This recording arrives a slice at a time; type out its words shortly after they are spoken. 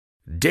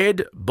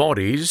Dead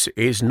Bodies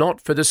is not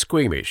for the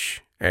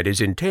squeamish and is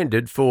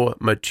intended for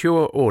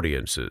mature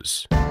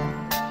audiences.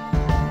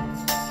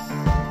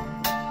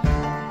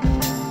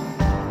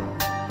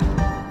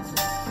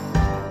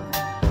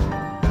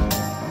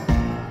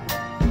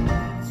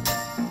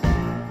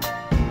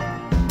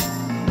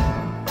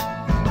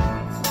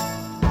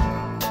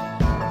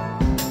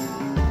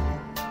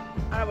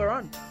 We're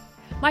on.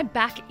 My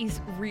back is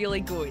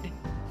really good.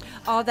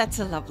 Oh, that's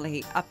a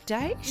lovely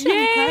update.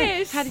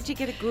 Yes. Okay. How did you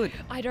get it good?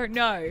 I don't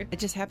know. It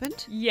just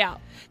happened? Yeah.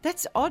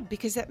 That's odd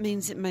because that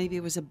means that maybe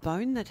it was a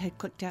bone that had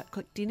clicked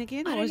in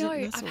again. I or don't is know.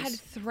 it I've muscles? had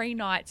 3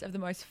 nights of the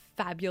most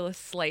fabulous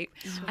sleep.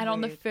 And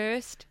on the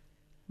first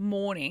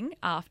morning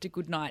after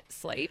good night's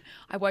sleep,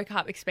 I woke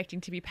up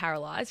expecting to be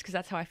paralysed because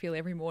that's how I feel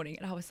every morning.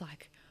 And I was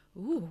like,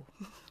 ooh.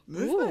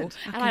 Movement.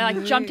 Ooh. And I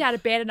jumped out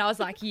of bed and I was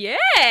like,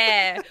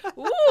 yeah.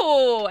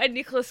 Ooh. And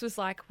Nicholas was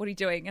like, what are you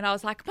doing? And I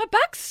was like, my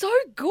back's so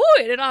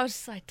good. And I was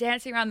just like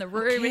dancing around the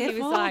room and he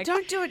Careful, was like,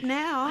 don't do it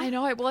now. I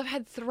know. Well, I've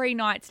had 3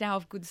 nights now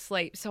of good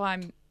sleep. So I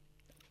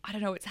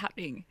don't know what's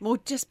happening. Well,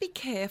 just be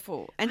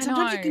careful. And I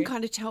sometimes you know. can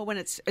kind of tell when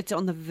it's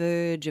on the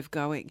verge of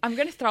going. I'm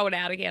going to throw it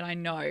out again. I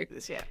know.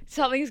 Yeah.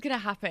 Something's going to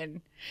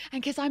happen.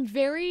 And because I'm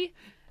very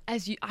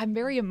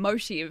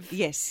emotive.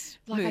 Yes.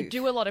 Like I move.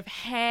 do a lot of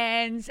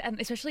hands, and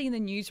especially in the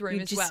newsroom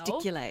You as well.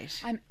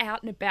 gesticulate. I'm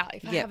out and about.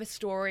 If I Yep. have a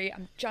story,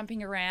 I'm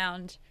jumping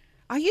around.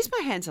 I use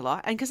my hands a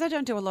lot, and because I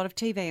don't do a lot of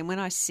TV, and when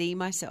I see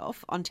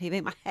myself on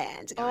TV, my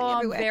hands are going I'm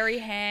everywhere. very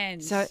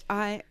hands. So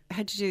I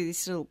had to do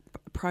this little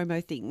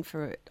promo thing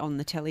for it on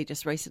the telly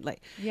just recently.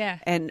 Yeah.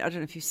 And I don't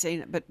know if you've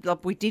seen it, but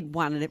like, we did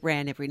one and it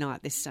ran every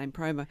night, this same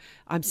promo.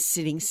 I'm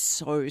sitting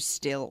so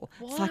still.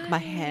 It's like my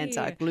hands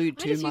are glued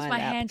I to just my use my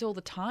lap. hands all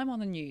the time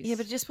on the news. Yeah,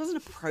 but it just wasn't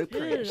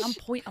appropriate.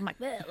 I'm like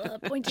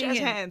pointing Jazz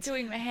and hands.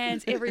 doing my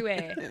hands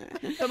everywhere.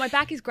 But my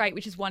back is great,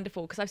 which is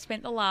wonderful because I've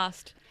spent the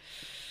last,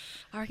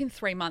 I reckon,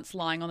 3 months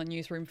lying on the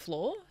newsroom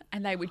floor,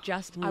 and they would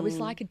just, I was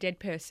like a dead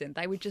person.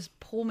 They would just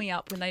pull me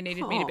up when they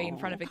needed me to be in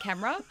front of a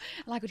camera.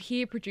 And I could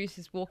hear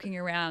producers walking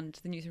around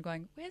the newsroom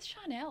going, where's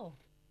Chanel?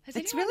 Has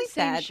It's anyone really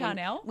seen bad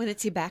Chanel? when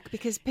it's your back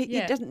because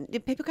Yeah.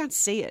 people can't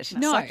see it. It's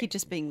No. like you're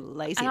just being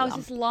lazy. And I was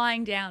lump. just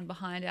lying down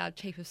behind our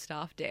chief of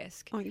staff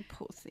desk. Oh, you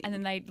poor thing. And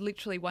then they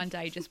literally one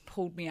day just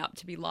pulled me up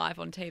to be live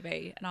on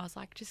TV. And I was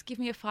like, just give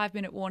me a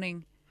 5-minute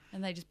warning.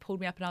 And they just pulled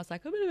me up and I was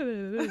like, and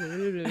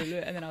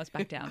then I was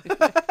back down.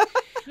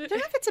 I don't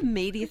know if it's a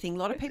media thing. A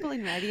lot of people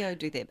in radio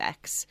do their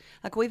backs.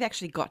 Like we've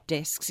actually got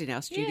desks in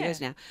our studios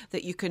now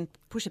that you can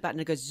push a button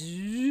and it goes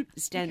zoop,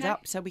 stands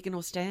up so we can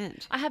all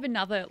stand. I have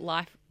another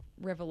life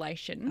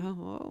revelation.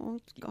 Oh,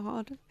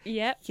 God.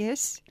 Yep.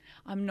 Yes.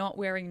 I'm not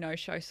wearing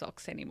no-show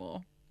socks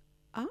anymore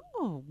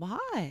Oh,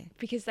 why?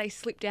 because they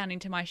slip down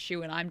into my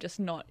shoe and I'm just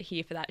not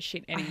here for that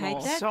shit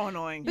anymore. that. So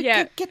annoying. But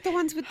Yeah. get the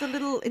ones with the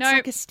little, it's No,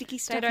 like a sticky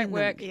stuff they don't in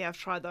work. them. Yeah, I've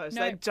tried those.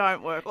 No. They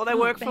don't work. Or they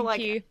work for thank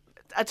like you.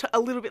 a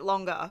little bit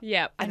longer.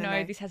 Yeah, I And then know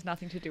they- this has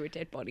nothing to do with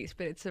dead bodies,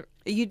 but it's a...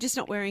 Are you just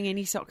not wearing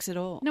any socks at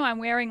all? No, I'm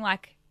wearing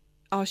like...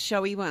 Oh,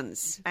 showy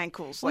ones.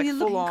 Ankles, Well, like you're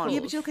full looking on. cool. Yeah,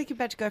 but you look like you're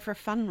about to go for a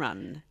fun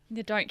run.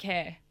 I don't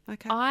care.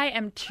 Okay. I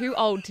am too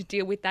old to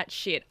deal with that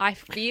shit. I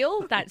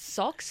feel that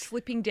sock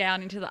slipping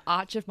down into the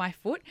arch of my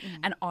foot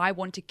and I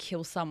want to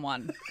kill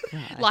someone.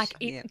 Like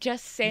it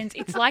just sends,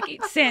 it's like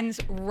it sends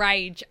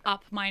rage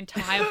up my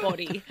entire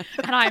body.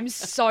 And I'm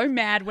so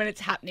mad when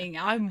it's happening.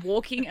 I'm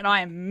walking and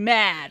I am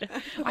mad.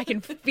 I can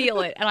feel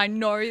it. And I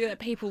know that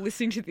people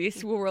listening to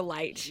this will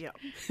relate. Yep.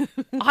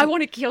 I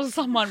want to kill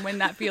someone when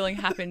that feeling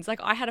happens. Like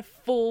I had a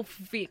full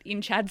fit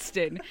in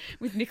Chadston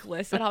with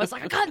Nicholas and I was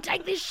like, I can't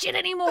take this shit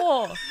anymore.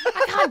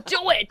 I can't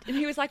do it. And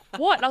he was like,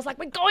 what? And I was like,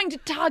 we're going to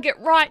Target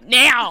right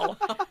now.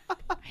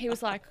 He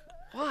was like,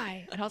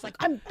 why? And I was like,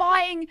 I'm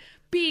buying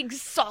big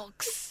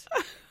socks.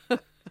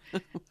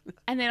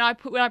 And then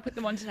when I put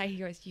them on today, he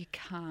goes, you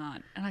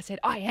can't. And I said,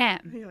 I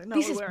am. You're like, "No,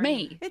 this we're is wearing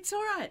me. It's all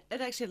right.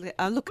 It actually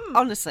look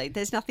honestly.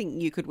 There's nothing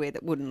you could wear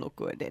that wouldn't look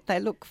good. They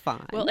look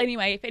fine. Well,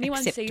 anyway, if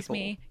anyone sees Acceptable.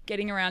 me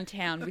getting around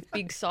town with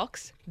big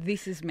socks,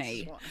 this is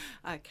me.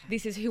 okay.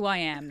 This is who I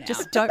am now.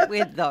 Just don't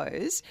wear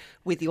those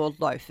with your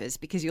loafers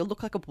because you'll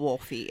look like a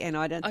dwarfie, and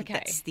I don't think Okay.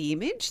 that's the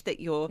image that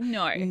your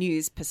No.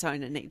 news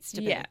persona needs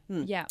to yeah,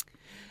 be. yeah.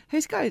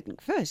 Who's going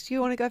first?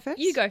 You want to go first?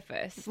 You go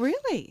first.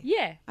 Really?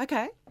 Yeah.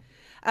 Okay.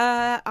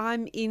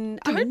 I'm in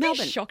Don't be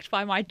Melbourne. shocked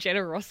by my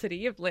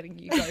generosity of letting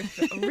you go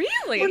first.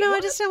 Really? Well, no, I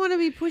just don't want to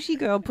be pushy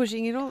girl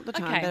pushing it all the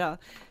time. Okay. But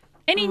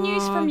Any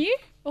news from you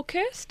or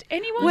Kirst?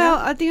 Anyone? well,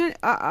 I think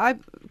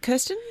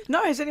Kirsten,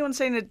 No, has anyone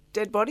seen a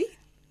dead body?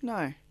 No,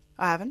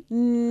 I haven't.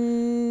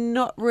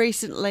 not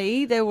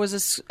recently. There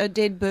was a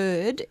dead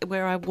bird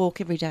where I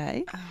walk every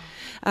day.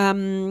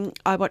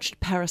 I watched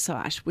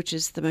Parasite, which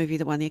is the movie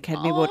that won the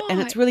Academy Award, and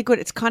it's really good.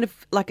 It's kind of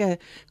like a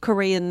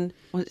Korean,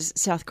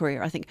 South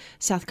Korea, I think,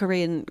 South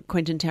Korean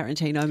Quentin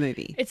Tarantino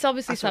movie. it's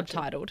obviously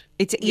subtitled.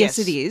 Yes, Yes.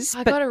 it is.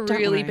 I but got to don't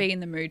really worry. be in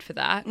the mood for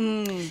that.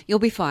 You'll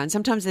be fine.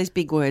 Sometimes there's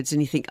big words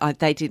and you think, oh,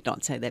 they did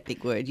not say that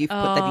big word. You've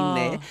put that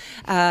in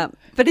there.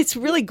 But it's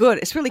really good.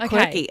 It's really Okay.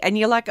 quirky. And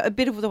you're like a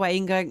bit of the way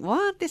in going,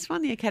 what? This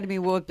won the Academy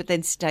Award, but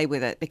then stay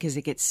with it because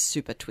it gets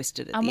super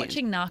twisted at I'm the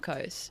watching end.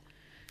 Narcos.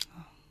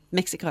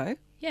 Mexico?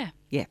 Yeah.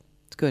 Yeah,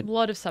 it's good. A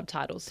lot of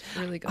subtitles.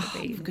 Really got to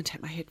I'm be. going to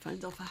take my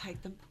headphones off. I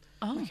hate them.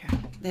 Oh. Okay.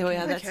 There we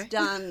are. That's Okay.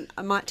 done.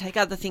 I might take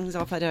other things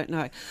off. I don't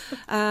know.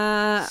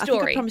 I think I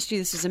Story. promised you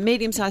this is a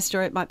medium-sized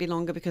story. It might be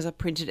longer because I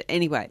printed it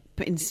anyway,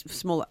 but in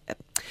smaller.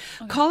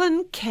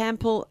 Colin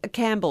Campbell.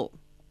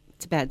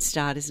 It's a bad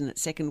start, isn't it?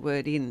 Second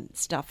word in,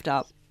 stuffed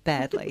up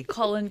badly.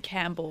 Colin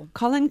Campbell.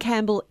 Colin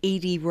Campbell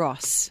Edie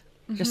Ross.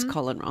 Just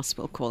Colin Ross,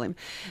 we'll call him.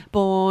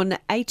 Born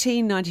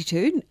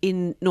 1892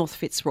 in North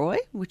Fitzroy,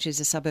 which is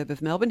a suburb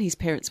of Melbourne. His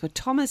parents were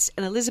Thomas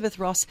and Elizabeth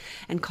Ross,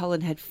 and Colin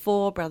had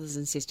 4 brothers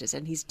and sisters.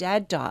 And his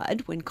dad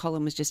died when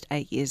Colin was just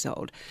 8 years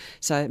old.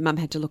 So Mum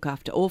had to look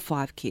after all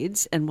 5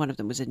 kids, and one of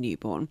them was a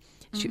newborn.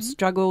 She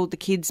struggled, the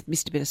kids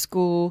missed a bit of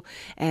school,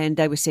 and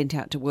they were sent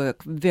out to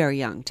work very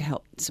young to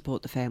help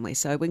support the family.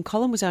 So when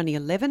Colin was only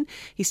 11,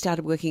 he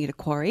started working at a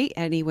quarry,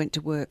 and he went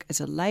to work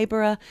as a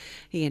labourer.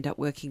 He ended up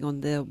working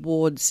on the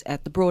wards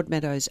at the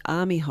Broadmeadows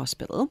Army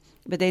Hospital.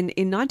 But then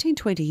in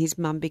 1920, his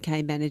mum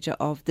became manager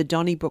of the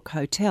Donnybrook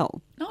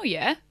Hotel. Oh,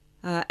 yeah.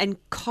 And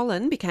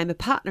Colin became a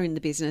partner in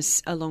the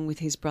business along with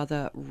his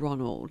brother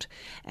Ronald.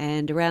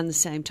 And around the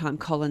same time,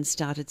 Colin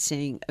started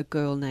seeing a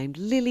girl named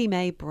Lily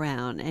Mae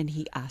Brown, and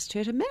he asked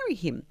her to marry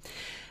him.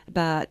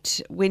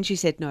 But when she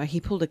said no, he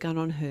pulled a gun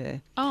on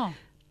her. Oh.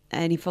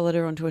 And he followed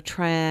her onto a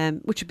tram,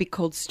 which would be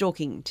called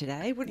stalking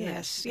today, wouldn't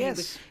Yes, it?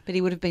 yes. But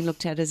he would have been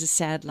looked at as a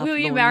sad, lovelorn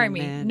Will you marry young me?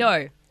 man.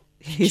 No.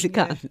 Here's a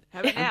gun.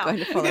 How about now? I'm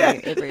going to follow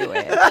you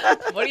everywhere.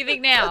 What do you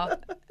think now?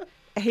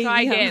 He,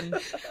 Try again.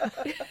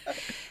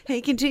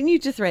 He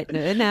continued to threaten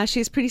her. Now, she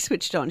was pretty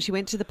switched on. She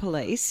went to the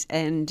police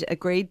and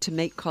agreed to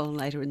meet Colin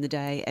later in the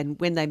day. And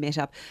when they met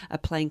up, a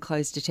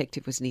plainclothes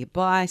detective was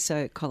nearby.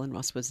 So Colin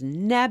Ross was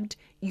nabbed.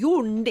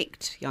 You're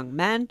nicked, young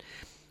man.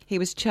 He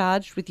was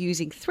charged with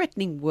using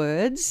threatening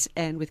words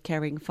and with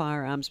carrying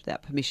firearms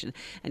without permission.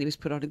 And he was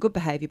put on a good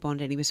behaviour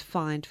bond, and he was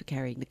fined for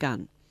carrying the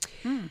gun.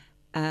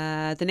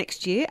 The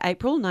next year,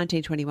 April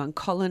 1921,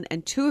 Colin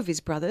and 2 of his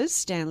brothers,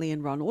 Stanley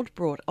and Ronald,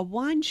 brought a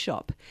wine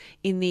shop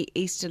in the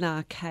Eastern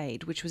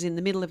Arcade, which was in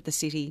the middle of the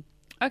city,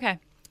 Okay.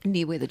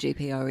 near where the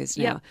GPO is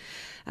now.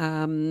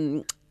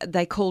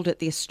 They called it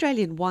the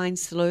Australian Wine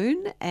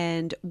Saloon,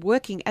 and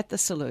working at the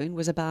saloon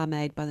was a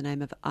barmaid by the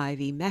name of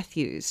Ivy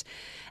Matthews.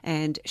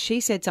 And she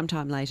said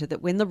sometime later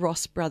that when the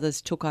Ross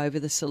brothers took over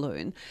the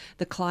saloon,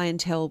 the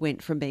clientele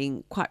went from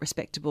being quite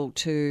respectable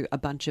to a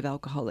bunch of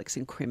alcoholics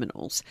and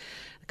criminals.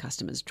 The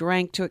customers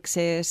drank to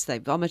excess, they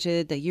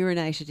vomited, they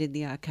urinated in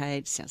the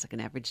arcade. Sounds like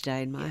an average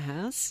day in my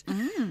house.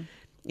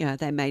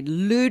 They made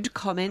lewd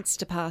comments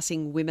to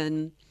passing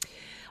women.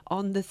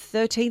 On the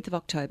 13th of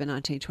October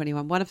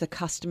 1921, one of the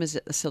customers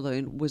at the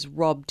saloon was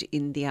robbed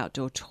in the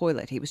outdoor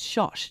toilet. He was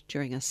shot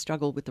during a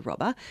struggle with the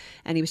robber,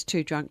 and he was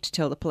too drunk to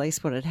tell the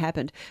police what had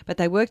happened. But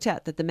they worked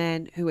out that the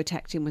man who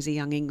attacked him was a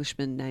young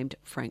Englishman named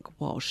Frank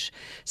Walsh.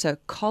 So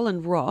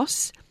Colin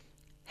Ross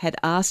had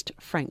asked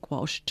Frank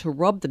Walsh to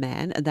rob the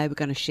man, and they were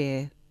going to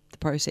share the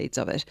proceeds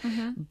of it.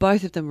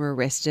 Both of them were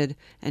arrested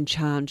and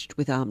charged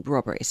with armed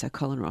robbery. So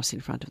Colin Ross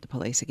in front of the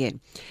police again.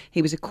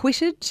 He was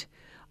acquitted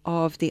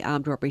of the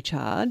armed robbery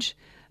charge,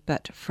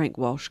 but Frank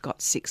Walsh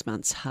got 6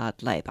 months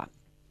hard labour.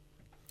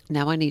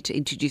 Now I need to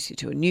introduce you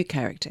to a new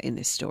character in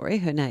this story.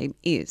 Her name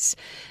is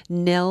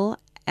Nell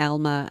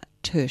Alma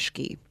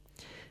Turchke.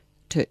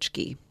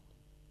 Turchke.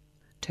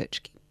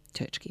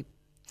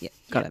 Yeah,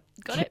 got it.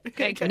 Got it?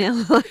 Okay, good.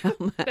 Nell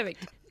Alma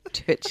Perfect.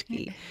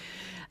 Turchke.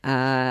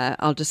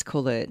 I'll just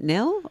call her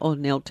Nell or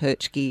Nell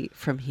Turchke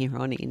from here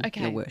on in,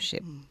 Okay. Your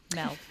Worship.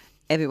 Nell.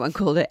 Everyone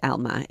called her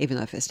Alma, even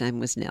though her first name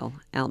was Nell.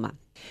 Alma.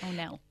 Oh,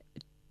 Nell.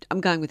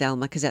 I'm going with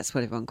Alma because that's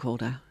what everyone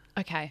called her.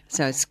 Okay.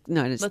 So it's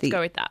known as Let's the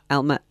go with that.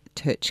 Alma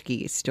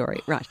Turchke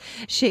story. Right.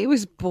 She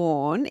was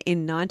born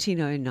in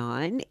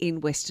 1909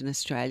 in Western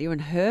Australia,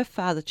 and her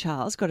father,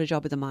 Charles, got a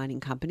job with a mining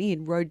company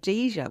in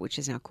Rhodesia, which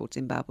is now called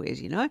Zimbabwe,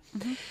 as you know.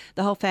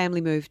 The whole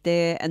family moved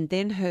there, and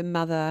then her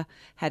mother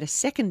had a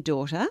second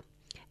daughter,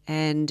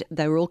 and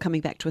they were all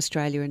coming back to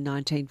Australia in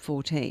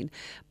 1914.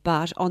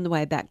 But on the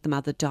way back, the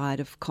mother died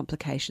of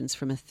complications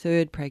from a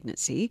third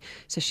pregnancy,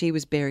 so she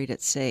was buried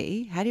at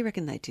sea. How do you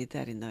reckon they did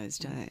that in those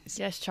days?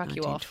 Just chuck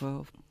you off.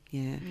 1912.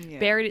 Yeah.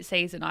 Buried at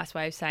sea is a nice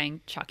way of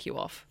saying chuck you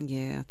off.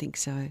 Yeah, I think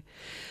so.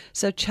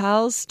 So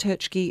Charles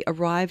Turchke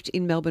arrived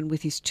in Melbourne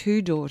with his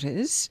 2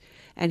 daughters,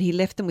 and he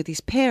left them with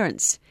his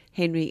parents,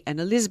 Henry and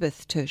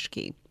Elizabeth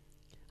Turchke.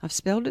 I've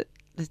spelled it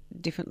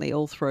differently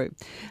all through.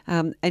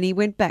 And he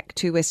went back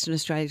to Western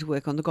Australia to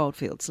work on the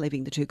goldfields,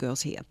 leaving the 2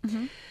 girls here.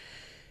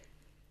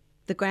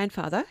 The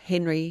grandfather,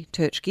 Henry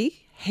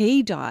Turchke,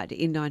 he died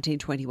in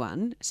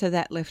 1921, so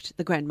that left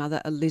the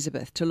grandmother,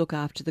 Elizabeth, to look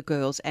after the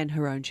girls and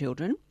her own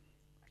children.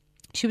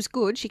 She was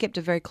good. She kept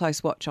a very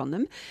close watch on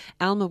them.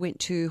 Alma went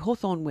to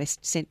Hawthorn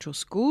West Central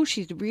School.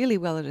 She did really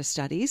well at her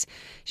studies.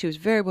 She was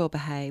very well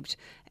behaved.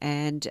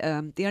 And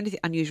the only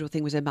unusual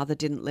thing was her mother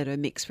didn't let her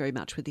mix very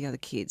much with the other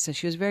kids. So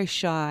she was very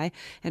shy.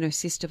 And her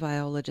sister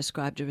Viola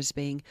described her as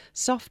being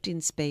soft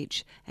in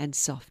speech and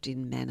soft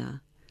in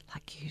manner.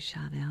 Like you,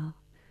 Chanel.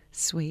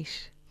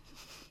 Sweet.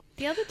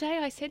 The other day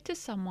I said to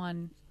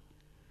someone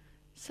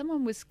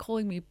was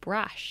calling me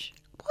brash.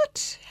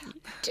 What? How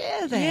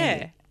dare they?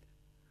 Yeah.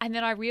 And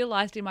then I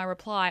realised in my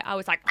reply, I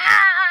was like,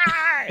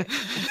 "Ah!"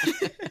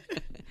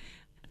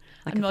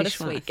 Like I'm a not a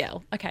fishwife. sweet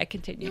girl. Okay,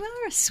 continue. You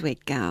are a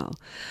sweet girl.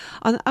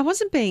 I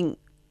wasn't being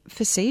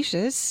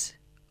facetious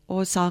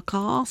or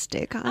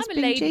sarcastic. I was I'm a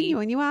being lady.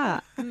 genuine. You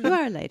are. You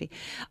are a lady.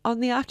 On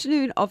the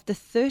afternoon of the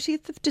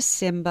 30th of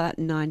December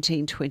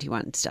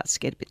 1921, it starts to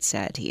get a bit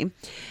sad here,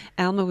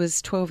 Alma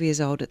was 12 years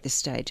old at this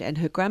stage, and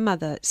her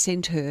grandmother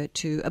sent her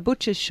to a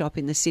butcher's shop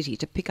in the city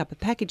to pick up a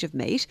package of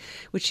meat,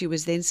 which she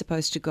was then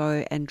supposed to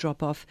go and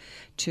drop off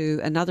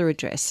to another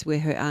address where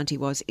her auntie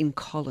was in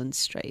Collins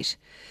Street.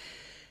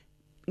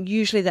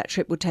 Usually that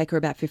trip would take her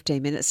about 15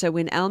 minutes. So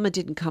when Alma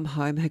didn't come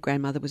home, her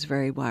grandmother was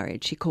very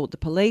worried. She called the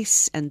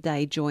police and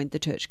they joined the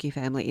Turchke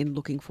family in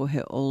looking for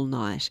her all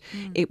night.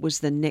 It was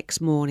the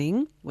next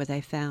morning where they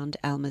found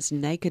Alma's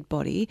naked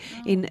body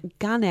in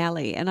Gun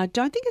Alley. And I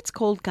don't think it's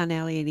called Gun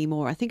Alley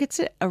anymore. I think it's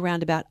at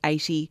around about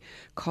 80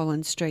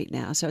 Collins Street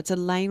now. So it's a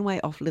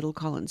laneway off Little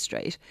Collins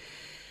Street.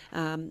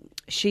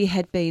 She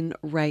had been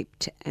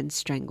raped and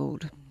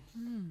strangled.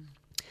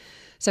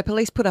 So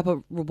police put up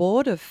a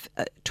reward of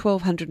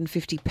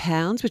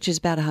 £1,250, which is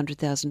about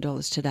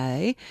 $100,000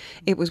 today.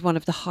 It was one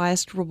of the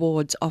highest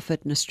rewards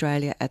offered in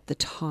Australia at the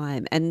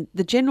time. And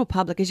the general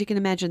public, as you can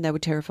imagine, they were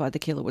terrified the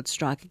killer would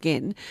strike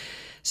again.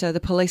 So the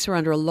police were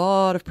under a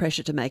lot of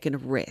pressure to make an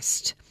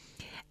arrest.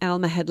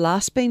 Alma had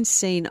last been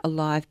seen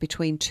alive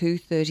between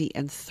 2:30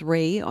 and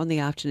 3 on the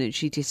afternoon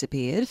she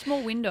disappeared.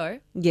 Small window.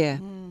 Yeah.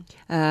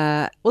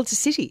 Well, it's a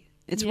city.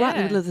 It's right in the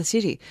Yeah. middle of the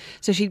city.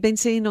 So she'd been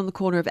seen on the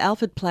corner of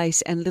Alfred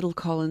Place and Little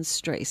Collins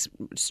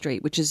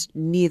Street, which is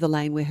near the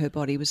lane where her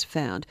body was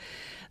found.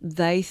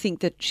 They think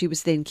that she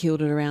was then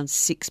killed at around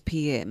 6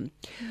 p.m.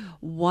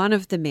 One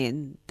of the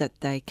men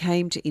that they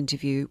came to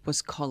interview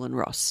was Colin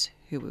Ross,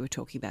 who we were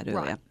talking about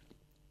earlier. Right.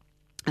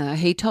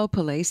 He told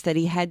police that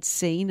he had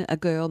seen a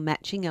girl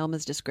matching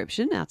Alma's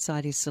description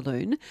outside his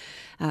saloon.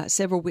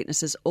 Several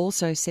witnesses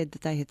also said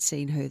that they had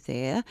seen her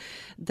there.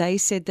 They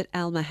said that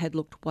Alma had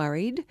looked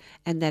worried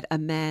and that a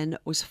man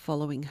was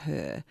following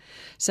her.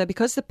 So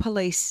because the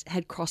police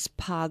had crossed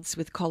paths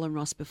with Colin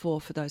Ross before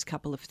for those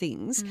couple of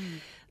things,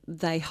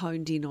 they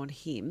honed in on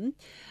him.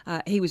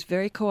 He was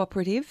very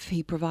cooperative.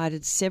 He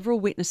provided several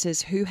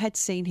witnesses who had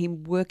seen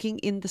him working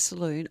in the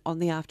saloon on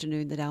the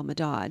afternoon that Alma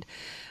died.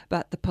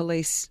 But the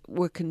police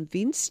were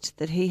convinced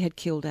that he had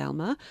killed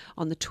Alma.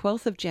 On the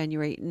 12th of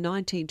January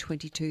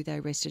 1922, they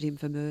arrested him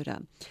for murder.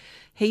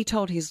 He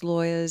told his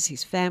lawyers,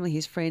 his family,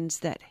 his friends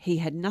that he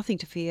had nothing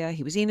to fear.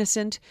 He was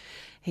innocent.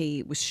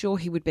 He was sure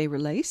he would be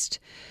released.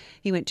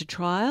 He went to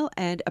trial,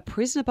 and a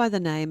prisoner by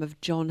the name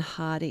of John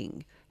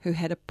Harding, who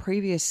had a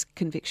previous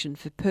conviction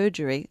for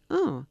perjury.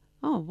 Oh,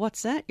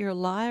 what's that? You're a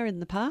liar in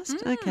the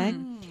past? Okay.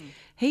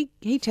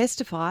 He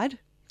testified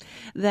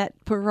that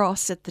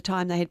Ross, at the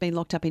time they had been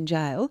locked up in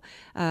jail,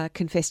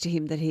 confessed to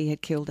him that he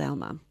had killed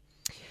Alma.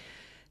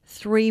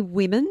 3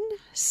 women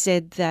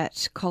said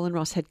that Colin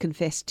Ross had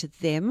confessed to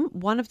them.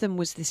 One of them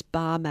was this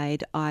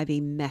barmaid, Ivy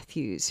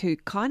Matthews, who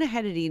kind of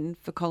had it in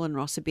for Colin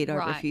Ross a bit over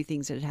a Right. few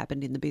things that had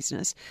happened in the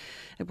business.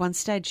 At one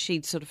stage,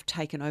 she'd sort of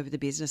taken over the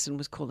business and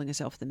was calling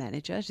herself the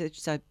manager.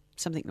 So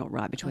something not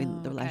right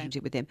between the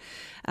relationship with them.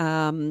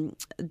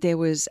 There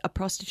was a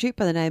prostitute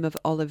by the name of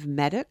Olive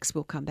Maddox,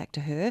 we'll come back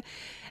to her,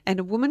 and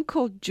a woman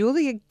called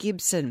Julia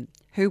Gibson,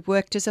 who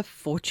worked as a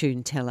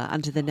fortune teller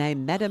under the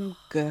name Madame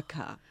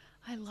Gurkha.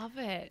 I love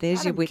it.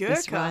 There's your Madame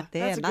witness Gurkha. right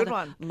there. That's a good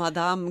one.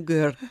 Madame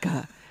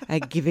Gurkha, a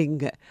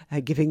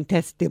giving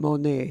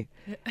testimony.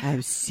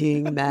 I'm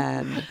seeing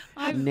man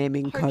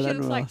naming I hope she Colin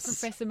looks like Ross.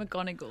 Professor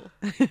McGonagall.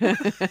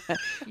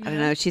 I don't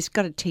know. She's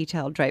got a tea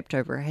towel draped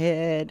over her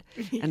head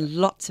and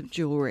lots of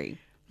jewellery.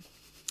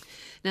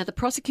 Now, the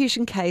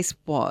prosecution case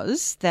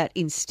was that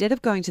instead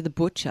of going to the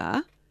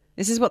butcher,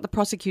 this is what the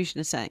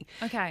prosecution is saying.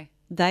 Okay.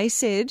 They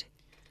said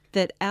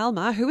that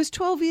Alma, who was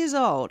 12 years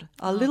old,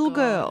 a little God,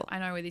 girl, I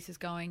know where this is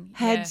going.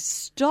 had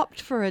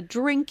stopped for a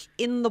drink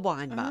in the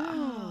wine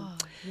bar.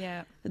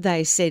 Yeah.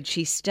 They said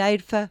she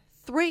stayed for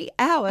 3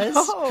 hours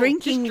Oh,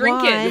 drinking just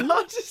drinking.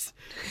 wine,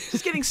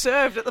 just getting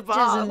served at the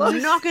bar.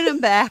 just knocking them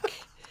back,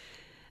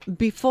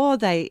 before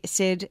they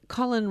said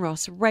Colin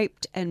Ross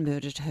raped and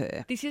murdered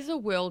her. This is a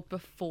world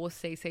before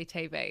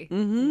CCTV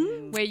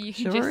where you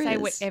can Sure just say is.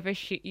 whatever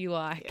shit you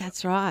like.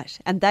 That's right.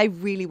 And they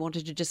really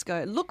wanted to just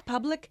go, look,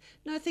 public,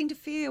 nothing to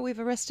fear. We've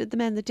arrested the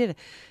man that did it.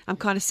 I'm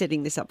kind of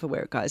setting this up for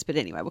where it goes. But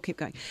anyway, we'll keep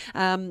going.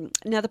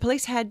 Now, the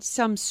police had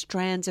some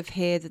strands of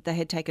hair that they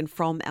had taken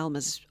from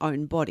Alma's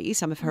own body,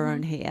 some of her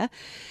own hair.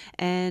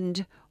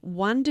 And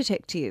one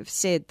detective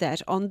said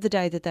that on the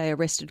day that they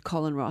arrested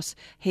Colin Ross,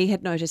 he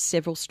had noticed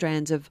several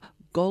strands of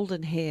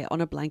golden hair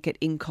on a blanket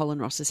in Colin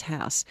Ross's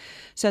house.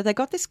 So they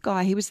got this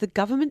guy, he was the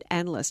government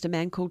analyst, a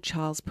man called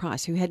Charles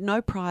Price, who had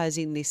no priors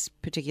in this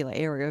particular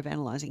area of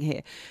analysing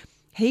hair.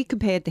 He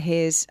compared the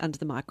hairs under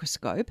the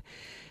microscope.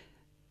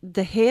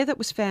 The hair that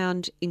was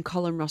found in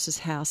Colin Ross's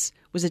house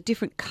was a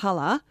different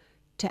colour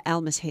to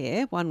Alma's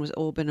hair. One was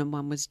auburn and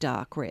one was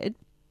dark red.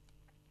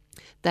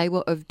 They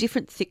were of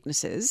different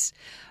thicknesses,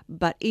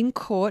 but in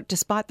court,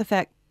 despite the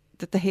fact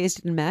that the hairs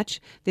didn't match,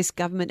 this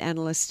government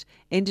analyst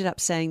ended up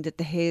saying that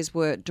the hairs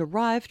were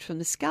derived from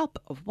the scalp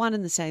of one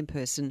and the same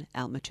person,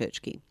 Al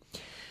Materchky.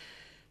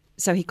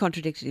 So he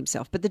contradicted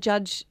himself, but the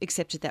judge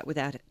accepted that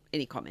without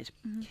any comment.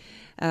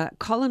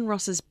 Colin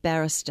Ross's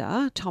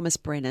barrister, Thomas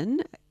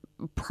Brennan,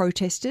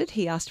 protested.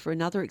 He asked for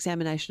another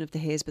examination of the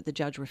hairs, but the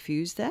judge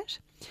refused that.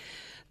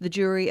 The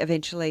jury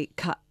eventually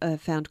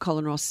found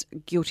Colin Ross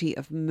guilty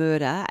of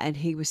murder, and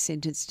he was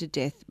sentenced to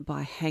death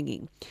by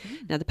hanging.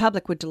 Now, the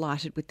public were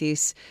delighted with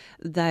this.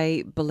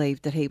 They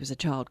believed that he was a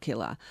child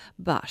killer,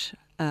 but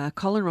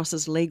Colin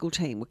Ross's legal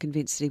team were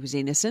convinced that he was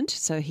innocent,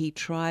 so he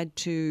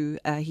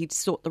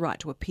sought the right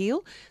to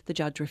appeal. The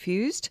judge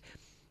refused.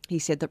 He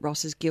said that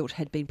Ross's guilt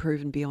had been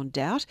proven beyond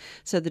doubt.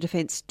 So the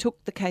defence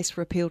took the case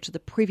for appeal to the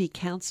Privy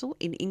Council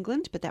in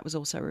England, but that was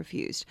also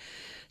refused.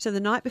 So the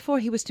night before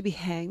he was to be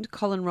hanged,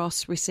 Colin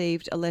Ross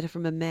received a letter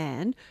from a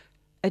man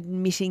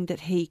admitting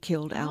that he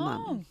killed our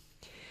mum.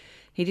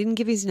 He didn't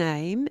give his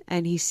name,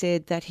 and he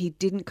said that he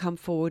didn't come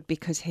forward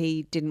because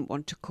he didn't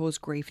want to cause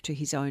grief to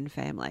his own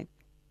family.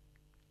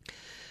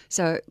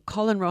 So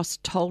Colin Ross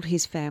told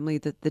his family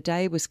that the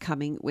day was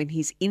coming when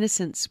his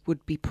innocence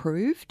would be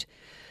proved,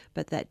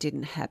 but that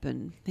didn't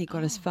happen. He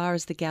got as far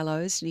as the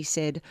gallows and he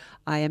said,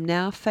 "I am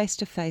now face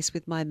to face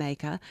with my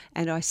Maker,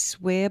 and I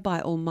swear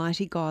by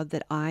Almighty God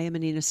that I am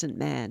an innocent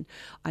man.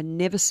 I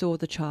never saw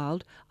the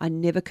child. I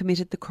never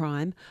committed the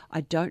crime.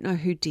 I don't know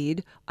who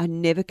did. I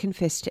never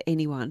confessed to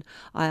anyone.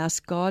 I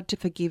ask God to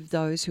forgive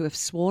those who have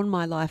sworn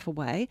my life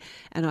away,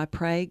 and I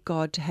pray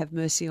God to have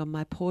mercy on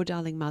my poor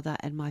darling mother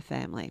and my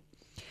family."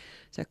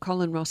 So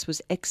Colin Ross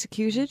was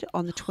executed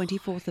on the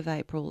 24th of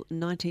April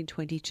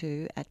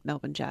 1922 at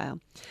Melbourne Jail.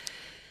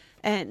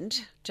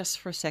 And just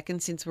for a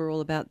second, since we're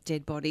all about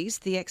dead bodies,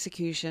 the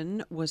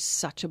execution was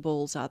such a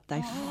balls up.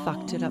 They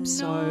fucked it up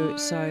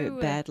so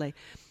badly.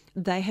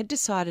 They had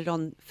decided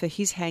for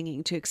his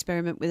hanging to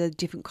experiment with a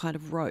different kind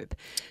of rope.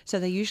 So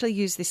they usually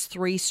use this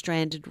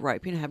 3-stranded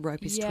rope. You know how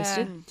rope is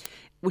twisted?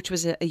 Which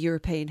was a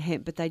European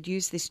hemp, but they'd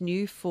used this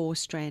new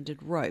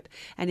 4-stranded rope,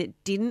 and it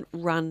didn't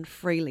run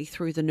freely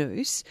through the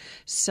noose,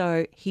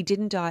 so he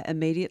didn't die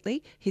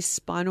immediately. His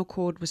spinal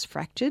cord was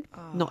fractured,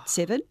 not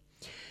severed.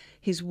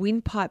 His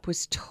windpipe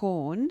was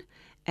torn,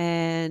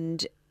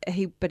 but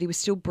he was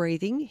still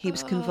breathing. He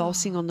was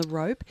convulsing on the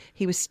rope.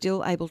 He was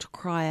still able to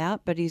cry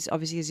out, but his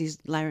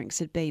larynx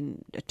had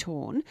been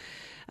torn.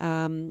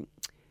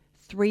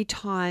 3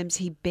 times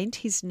he bent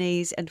his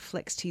knees and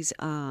flexed his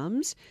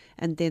arms,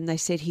 and then they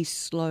said he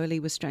slowly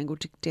was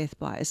strangled to death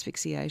by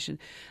asphyxiation.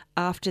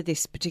 After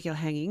this particular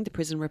hanging, the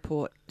prison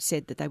report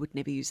said that they would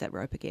never use that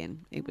rope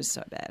again. It was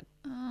so bad.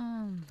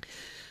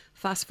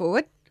 Fast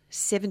forward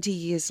 70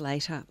 years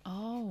later.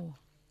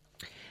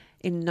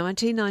 In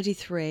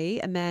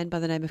 1993, a man by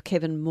the name of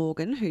Kevin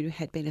Morgan, who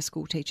had been a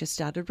school teacher,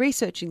 started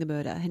researching the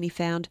murder, and he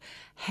found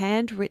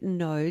handwritten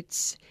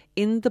notes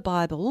in the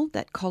Bible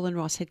that Colin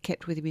Ross had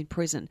kept with him in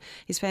prison.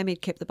 His family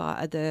had kept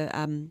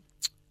the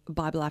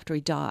Bible after he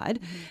died,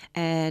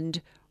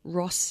 and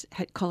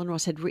Colin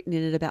Ross had written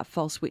in it about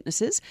false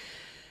witnesses.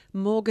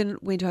 Morgan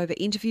went over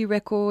interview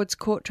records,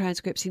 court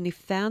transcripts, and he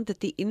found that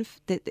the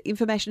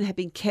information had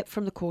been kept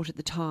from the court at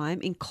the time,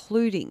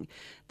 including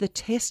the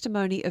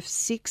testimony of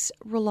 6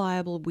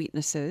 reliable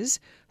witnesses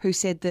who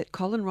said that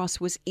Colin Ross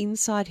was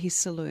inside his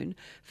saloon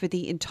for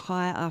the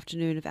entire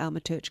afternoon of Al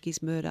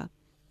Materchky's murder.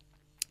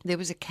 There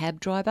was a cab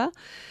driver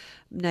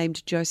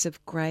named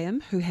Joseph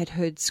Graham who had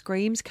heard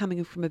screams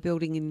coming from a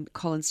building in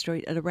Collins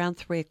Street at around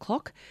 3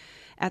 o'clock.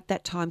 At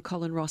that time,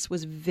 Colin Ross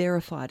was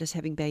verified as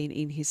having been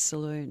in his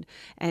saloon,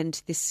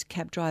 and this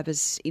cab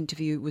driver's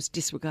interview was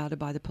disregarded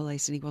by the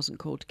police and he wasn't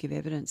called to give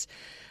evidence.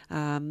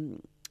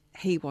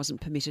 He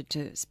wasn't permitted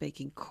to speak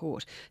in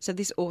court. So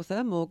this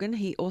author, Morgan,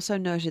 he also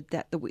noted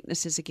that the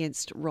witnesses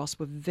against Ross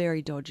were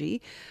very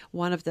dodgy.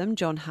 One of them,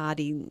 John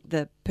Hardy,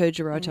 the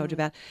perjurer I told you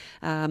about,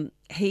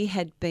 he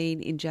had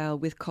been in jail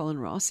with Colin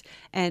Ross,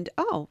 and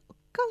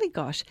golly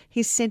gosh,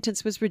 his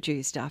sentence was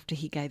reduced after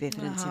he gave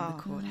evidence in the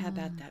court. How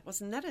about that?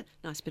 Wasn't that a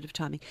nice bit of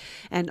timing?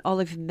 And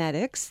Olive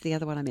Maddox, the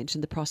other one I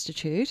mentioned, the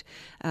prostitute,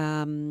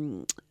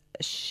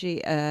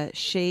 she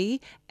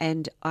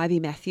and Ivy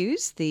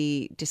Matthews,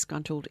 the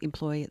disgruntled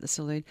employee at the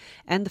saloon,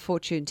 and the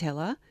fortune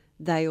teller,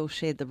 they all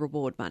shared the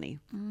reward money.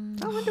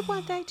 I wonder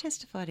why they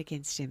testified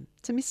against him.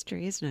 It's a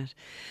mystery, isn't it?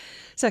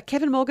 So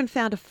Kevin Morgan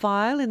found a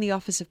file in the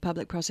Office of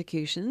Public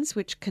Prosecutions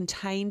which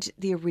contained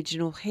the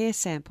original hair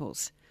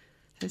samples.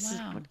 This is,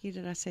 what year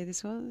did I say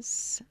this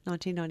was?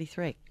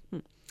 1993.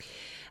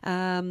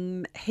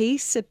 He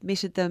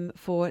submitted them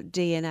for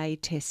DNA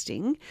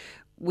testing,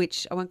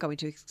 which I won't go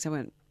into because I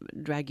won't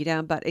drag you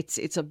down, but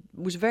it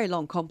was very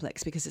long,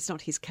 complex, because it's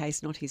not his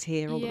case, not his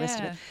hair, all the rest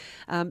of it.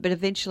 But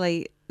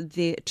eventually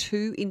the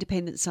 2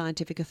 independent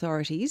scientific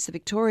authorities, the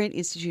Victorian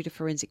Institute of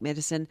Forensic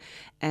Medicine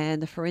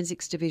and the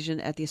Forensics Division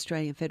at the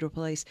Australian Federal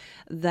Police,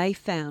 they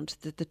found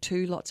that the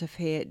 2 lots of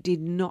hair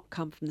did not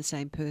come from the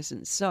same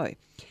person. So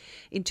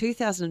in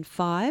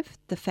 2005,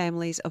 the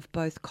families of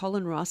both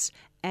Colin Ross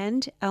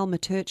and Al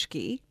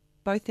Materchky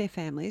both their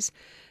families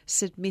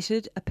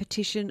submitted a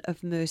petition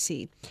of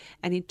mercy.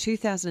 And in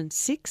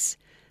 2006,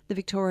 the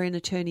Victorian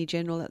Attorney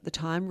General at the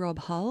time, Rob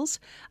Hulls,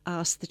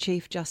 asked the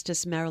Chief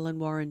Justice Marilyn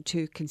Warren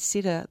to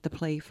consider the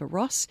plea for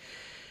Ross.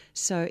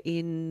 So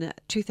in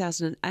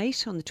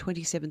 2008, on the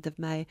 27th of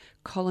May,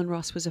 Colin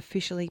Ross was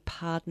officially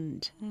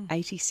pardoned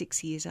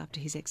 86 years after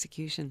his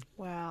execution.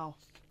 Wow.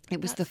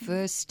 It was the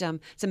first,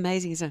 it's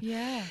amazing, isn't it?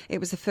 Yeah. It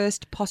was the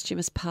first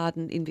posthumous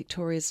pardon in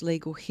Victoria's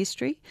legal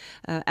history.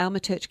 Alma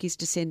Turchke's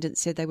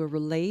descendants said they were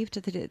relieved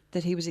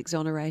that he was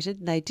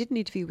exonerated. They did an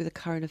interview with a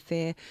Current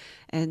Affair,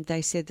 and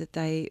they said that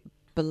they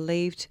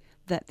believed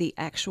that the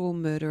actual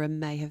murderer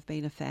may have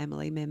been a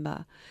family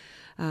member.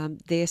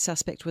 Their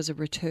suspect was a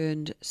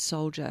returned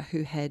soldier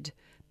who had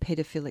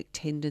paedophilic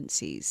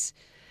tendencies,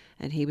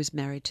 and he was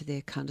married to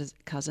their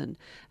cousin.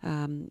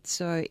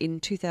 So in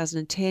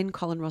 2010,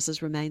 Colin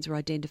Ross's remains were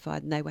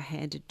identified and they were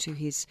handed to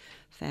his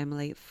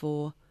family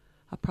for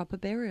a proper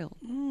burial.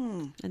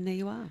 And there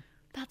you are.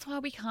 That's why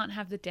we can't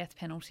have the death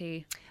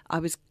penalty.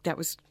 That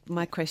was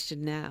my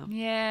question now.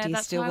 Yeah, Do you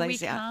that's still why we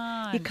lazy-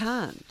 can't. You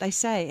can't. They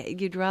say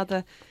you'd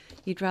rather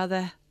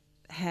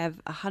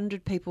have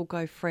 100 people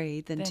go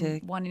free than to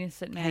one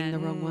innocent man. hang the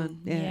wrong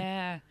one.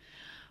 Yeah.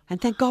 And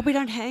thank God we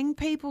don't hang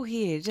people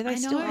here. Do they I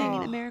still hang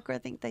in know. America? I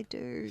think they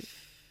do.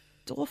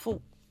 It's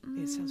awful.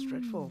 It sounds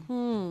dreadful.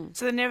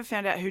 So they never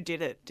found out who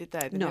did it, did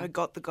they? They No. never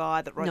got the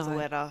guy that wrote the No.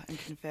 letter and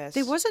confessed.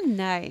 There was a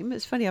name.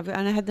 It's funny, and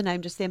I had the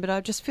name just then, but I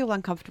just feel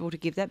uncomfortable to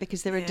give that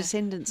because there are Yeah.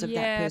 descendants of that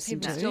Yeah, person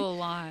people too. still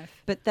alive.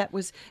 But that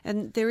was,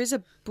 and there is a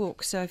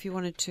book. So if you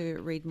wanted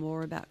to read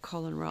more about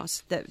Colin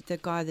Ross, the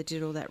guy that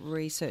did all that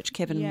research,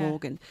 Kevin Yeah.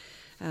 Morgan,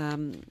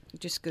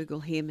 just Google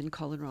him and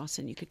Colin Ross,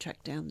 and you could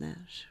track down that.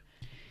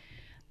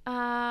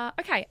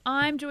 Okay,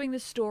 I'm doing the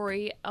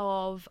story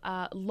of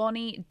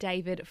Lonnie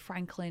David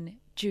Franklin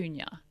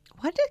Jr.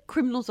 Why do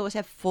criminals always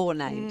have four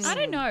names? I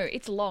don't know.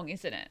 It's long,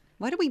 isn't it?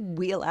 Why do we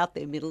wheel out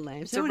their middle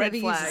names? It's a No one red ever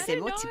uses flag. I them.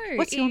 don't What's, know.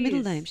 what's your It middle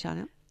is. name,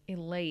 Chanel?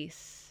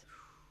 Elise.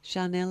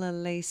 Chanel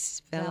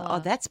Elise Vella. Vella. Oh,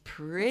 that's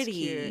pretty.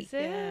 Cute. Is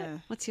it? Yeah.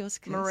 What's yours,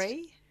 Kirst?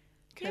 Marie?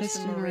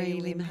 Kirsten Marie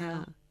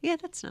Limhow. Yeah,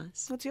 that's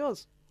nice. What's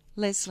yours?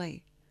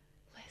 Leslie.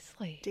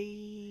 Leslie.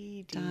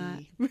 D.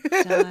 Diane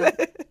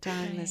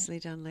Leslie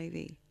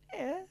Dunleavy.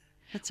 Yeah.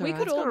 That's all We right.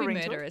 could all got a be ring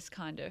to it. murderers,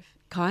 kind of.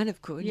 Kind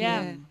of could,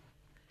 yeah.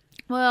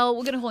 Well,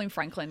 we're going to call him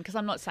Franklin because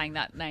I'm not saying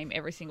that name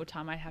every single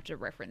time I have to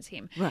reference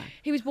him. Right.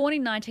 He was born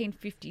in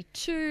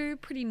 1952,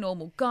 pretty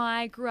normal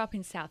guy, grew up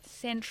in South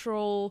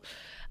Central,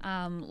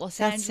 Los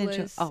South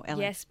Angeles. Central. Oh, LA.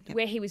 Yes, Yep.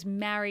 where he was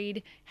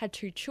married, had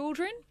 2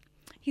 children.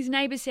 His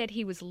neighbours said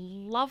he was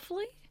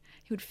lovely.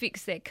 He would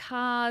fix their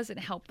cars and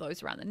help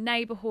those around the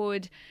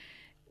neighbourhood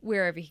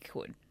wherever he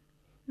could.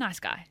 Nice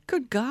guy.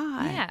 Good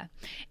guy. Yeah.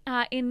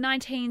 In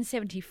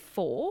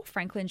 1974,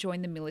 Franklin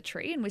joined the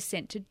military and was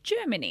sent to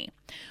Germany.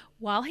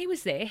 While he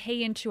was there,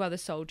 he and 2 other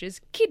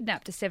soldiers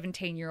kidnapped a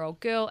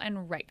 17-year-old girl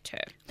and raped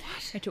her.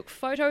 They took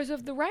photos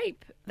of the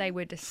rape. They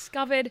were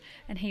discovered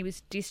and he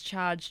was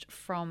discharged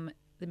from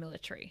the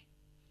military.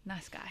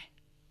 Nice guy.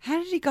 How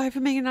did he go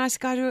from being a nice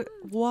guy to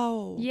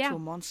whoa? Yeah. To a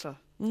monster.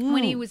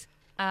 When he was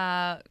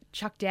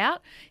chucked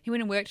out, he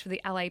went and worked for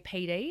the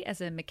LAPD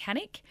as a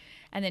mechanic.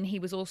 And then he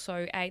was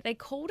also they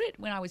called it,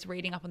 when I was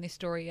reading up on this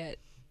story, a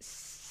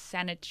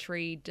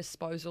sanitary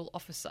disposal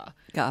officer.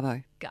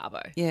 Garbo.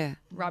 Garbo. Yeah.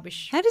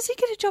 Rubbish. How does he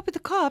get a job with the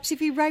cops if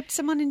he raped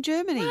someone in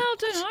Germany? Well,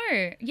 don't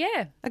know.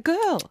 Yeah. A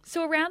girl.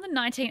 So around the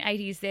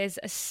 1980s, there's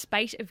a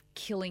spate of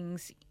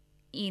killings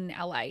in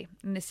LA,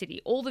 in the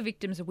city. All the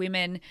victims are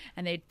women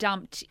and they're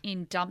dumped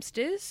in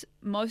dumpsters.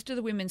 Most of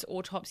the women's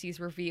autopsies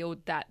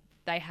revealed that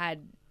they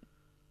had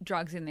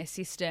drugs in their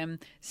system.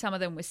 Some of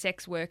them were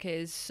sex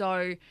workers.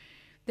 So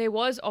there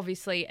was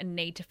obviously a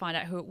need to find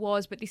out who it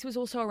was, but this was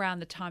also around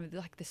the time of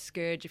like the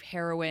scourge of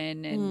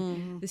heroin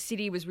and the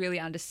city was really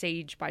under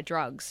siege by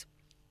drugs.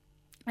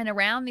 And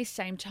around this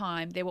same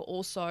time, there were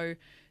also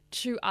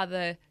 2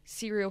 other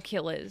serial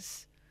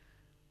killers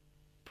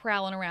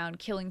prowling around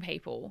killing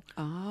people.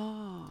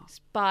 Oh.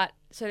 But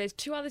so there's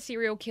 2 other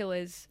serial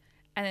killers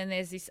and then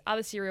there's this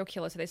other serial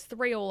killer. So there's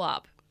 3 all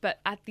up. But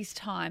at this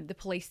time, the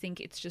police think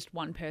it's just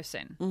one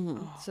person.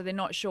 So they're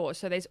not sure.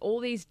 So there's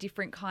all these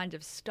different kinds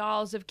of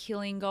styles of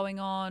killing going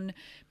on,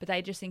 but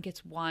they just think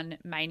it's one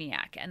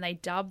maniac. And they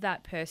dub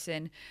that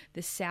person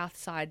the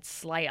Southside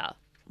Slayer.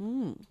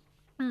 The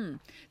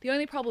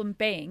only problem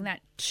being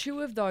that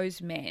 2 of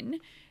those men,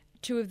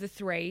 2 of the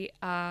 3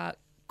 are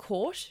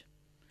caught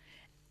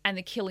and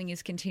the killing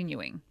is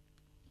continuing.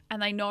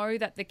 And they know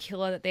that the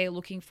killer that they're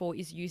looking for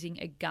is using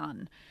a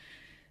gun.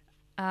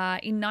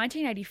 In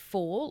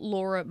 1984,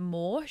 Laura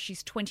Moore,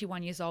 she's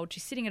 21 years old,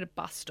 she's sitting at a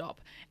bus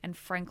stop and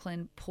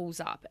Franklin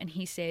pulls up and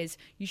he says,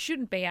 "You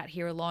shouldn't be out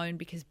here alone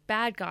because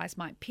bad guys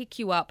might pick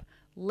you up.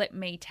 Let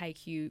me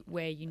take you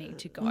where you need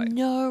to go."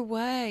 No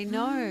way.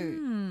 No.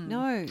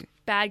 No.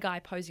 Bad guy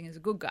posing as a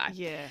good guy.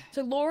 Yeah.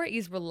 So Laura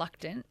is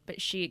reluctant,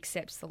 but she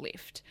accepts the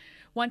lift.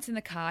 Once in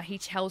the car, he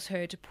tells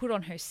her to put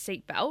on her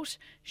seatbelt.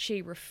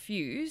 She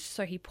refused,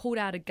 so he pulled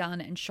out a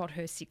gun and shot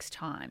her 6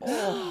 times.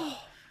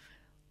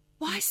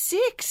 Why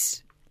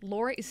 6?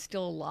 Laura is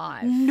still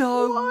alive.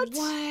 No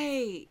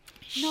way.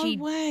 No She-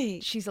 way.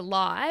 She's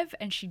alive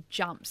and she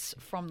jumps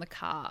from the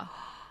car.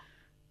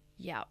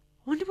 Yeah.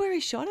 Wonder where he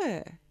shot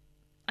her.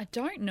 I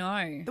don't know.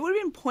 It would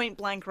have been point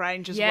blank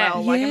range as Yeah.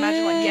 well. Like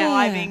imagine like Yeah.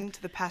 driving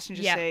to the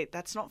passenger Yeah. seat.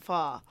 That's not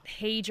far.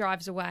 He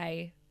drives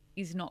away,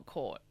 is not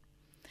caught.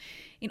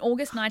 In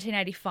August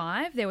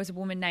 1985, there was a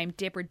woman named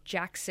Deborah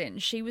Jackson.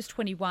 She was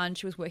 21.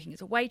 She was working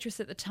as a waitress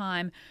at the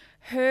time.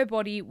 Her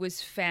body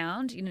was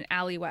found in an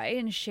alleyway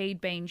and she'd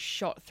been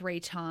shot 3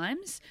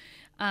 times.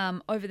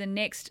 Over the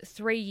next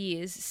 3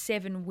 years,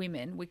 7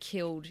 women were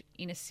killed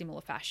in a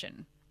similar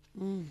fashion.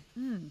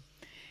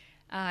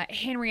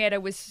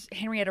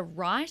 Henrietta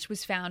Wright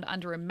was found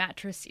under a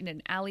mattress in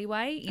an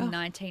alleyway in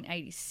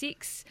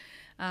 1986.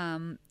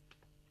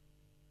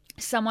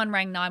 Someone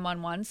rang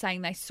 911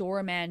 saying they saw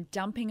a man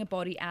dumping a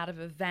body out of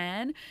a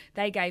van.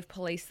 They gave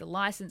police the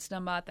license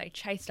number. They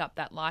chased up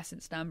that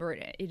license number.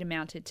 It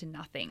amounted to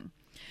nothing.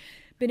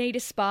 Benita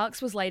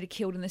Sparks was later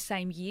killed in the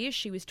same year.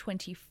 She was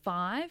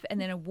 25. And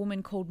then a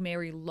woman called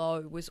Mary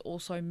Lowe was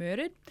also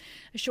murdered.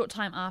 A short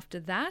time after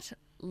that,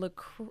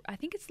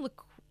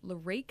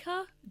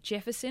 Larica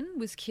Jefferson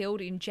was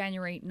killed in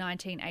January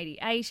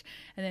 1988,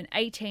 and then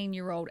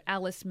 18-year-old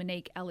Alice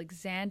Monique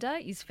Alexander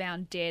is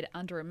found dead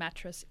under a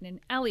mattress in an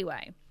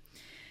alleyway.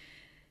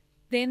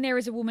 Then there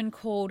is a woman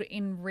called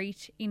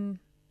Initra.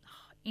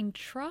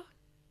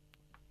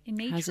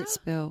 How's it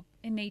spelled?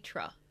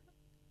 Anitra.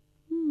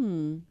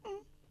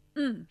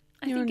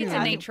 I You're think it's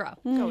on your Anitra.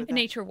 Go with that.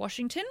 Anitra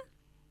Washington.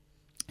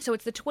 So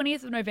it's the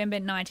 20th of November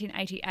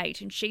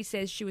 1988, and she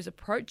says she was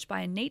approached by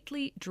a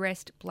neatly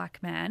dressed black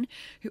man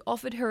who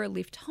offered her a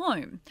lift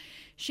home.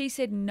 She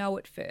said no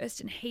at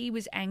first, and he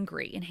was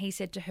angry, and he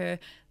said to her,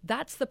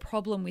 "That's the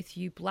problem with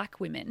you black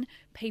women.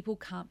 People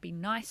can't be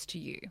nice to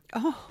you."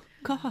 Oh,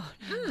 God.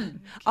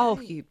 Oh,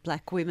 you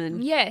black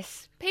women.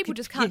 Yes, people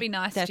just can't be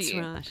nice That's to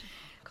you. right.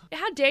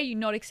 How dare you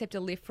not accept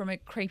a lift from a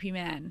creepy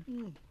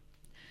man?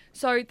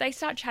 So they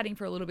start chatting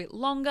for a little bit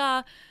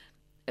longer.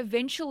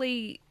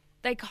 Eventually,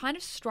 they kind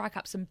of strike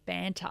up some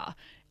banter,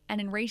 and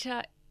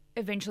Enrita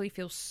eventually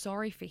feels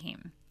sorry for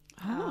him.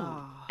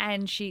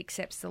 And she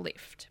accepts the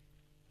lift.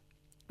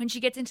 When she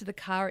gets into the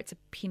car, it's a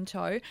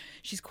Pinto.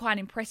 She's quite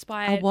impressed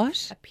by A it.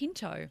 what? A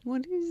Pinto.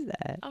 What is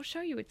that? I'll show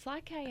you. It's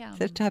like a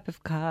The type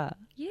of car.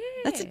 yeah.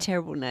 That's a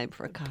terrible name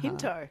for a car.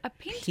 Pinto. A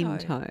Pinto.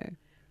 Pinto.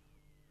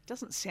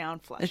 Doesn't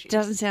sound flashy. It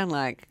doesn't sound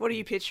like, What are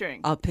you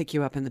picturing? I'll pick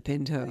you up in the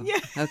Pinto. Yeah.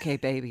 Okay,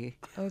 baby.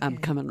 I'm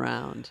coming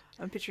round.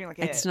 I'm picturing like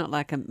a. It's not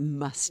like a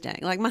Mustang.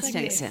 Like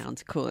Mustang this.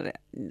 sounds cool.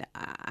 Nah.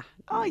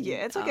 Oh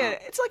yeah, it's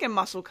like a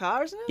muscle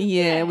car, isn't it?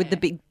 Yeah, with the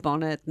big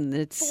bonnet and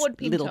its Ford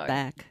Pinto. little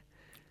back.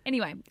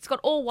 Anyway, it's got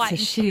all white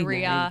It's a shitty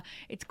interior. name.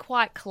 It's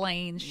quite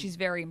clean. She's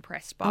very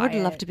impressed by I would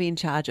it. love to be in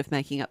charge of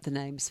making up the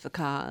names for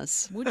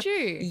cars. Would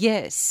you?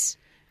 Yes,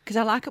 because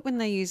I like it when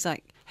they use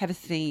have a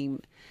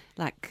theme,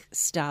 like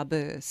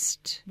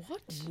Starburst.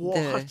 What?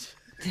 What?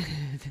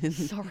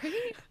 Sorry?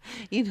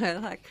 You know,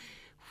 like,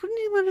 wouldn't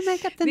you want to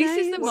make up the This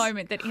names? is the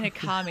moment that in a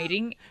car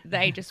meeting,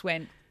 they just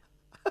went,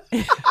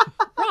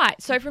 right,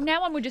 so from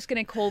now on, we're just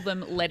going to call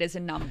them letters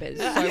and numbers.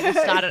 So we'll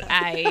start at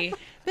A.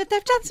 But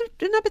they've done some.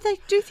 No, but they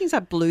do things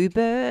like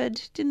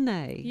Bluebird, didn't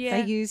they?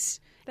 Yeah. They use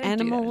They don't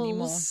do that anymore.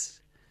 animals.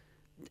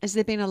 Has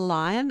there been a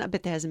lion? I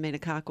bet there hasn't been a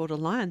car called a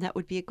lion. That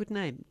would be a good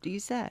name. Do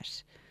use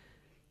that.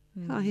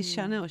 Oh, here's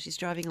Chanel. She's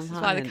driving a That's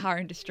lion. why the car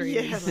industry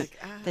Yeah, is like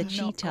The not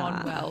cheetah.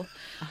 gone well.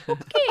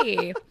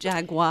 Okay.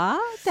 Jaguar.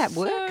 That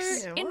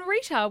works. So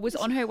Enrita was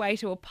on her way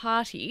to a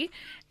party,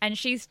 and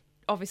she's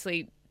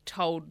obviously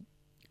told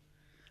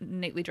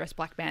neatly dressed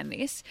black man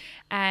this,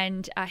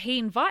 and he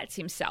invites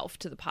himself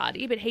to the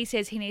party, but he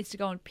says he needs to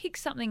go and pick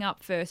something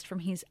up first from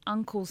his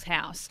uncle's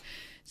house.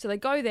 So they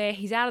go there.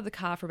 He's out of the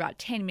car for about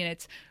 10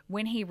 minutes.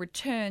 When he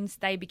returns,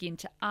 they begin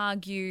to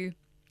argue.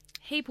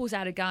 He pulls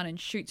out a gun and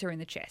shoots her in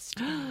the chest.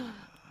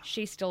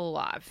 She's still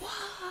alive.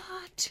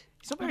 What?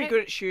 He's not very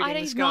good at shooting.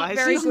 He's This not guy.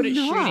 very He's good at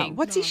No. shooting.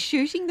 What's he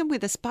shooting them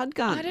with? A spud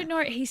gun? I don't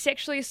know. He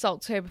sexually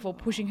assaults her before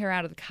pushing her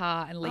out of the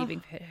car and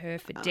leaving her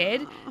for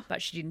dead, but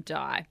she didn't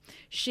die.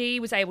 She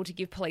was able to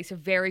give police a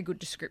very good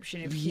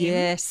description of him.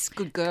 Yes,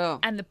 good girl.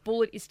 And the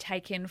bullet is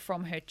taken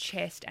from her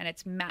chest and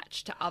it's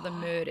matched to other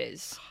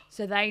murders.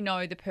 So they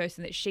know the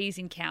person that she's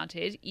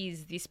encountered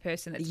is this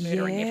person that's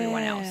murdering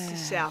everyone else.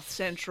 South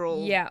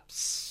Central. Yeah.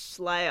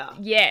 Slayer.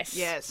 Yes.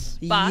 Yes.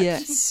 But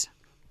yes,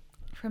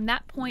 from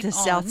that point the on,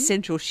 South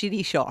Central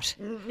shitty shot.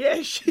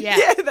 Yeah. Yeah.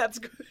 Yeah. That's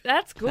good.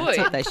 that's good. That's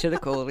what they should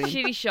have called him.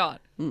 Shitty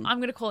Shot. I'm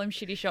going to call him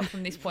Shitty Shot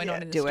from this point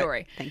on in the do it.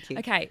 story. Thank you.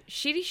 Okay,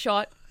 Shitty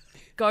Shot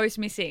goes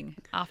missing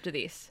after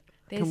this.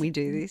 Can we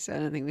do this? I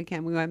don't think we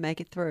can. We won't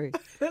make it through.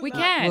 We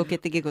can. We'll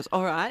get the giggles.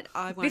 All right.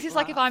 I won't This is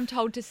like if laugh. I'm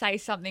told to say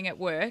something at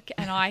work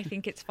and I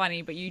think it's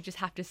funny, but you just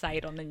have to say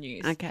it on the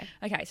news. Okay.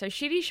 Okay, so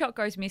Shitty Shot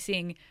goes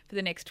missing for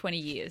the next 20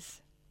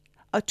 years.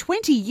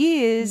 20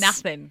 years.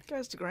 Nothing.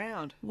 Goes to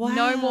ground. Wow.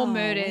 No more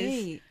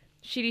murders.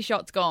 Shitty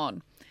Shot's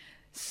gone.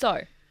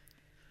 So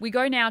we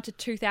go now to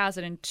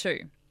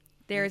 2002.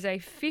 There is a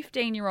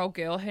 15-year-old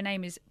girl. Her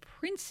name is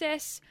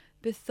Princess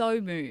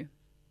Bethomu.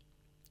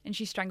 and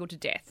she's strangled to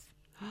death.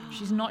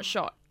 She's not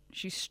shot.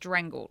 She's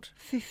strangled.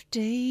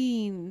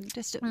 15,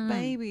 just a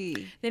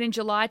baby. Then in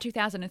July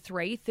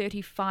 2003,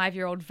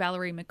 35-year-old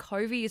Valerie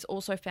McCovey is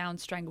also found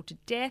strangled to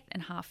death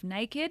and half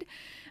naked.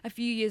 A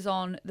few years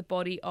on, the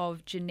body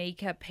of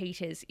Janika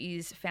Peters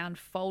is found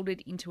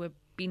folded into a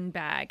bin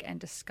bag and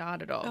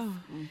discarded off.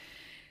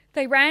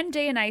 They ran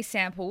DNA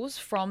samples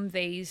from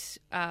these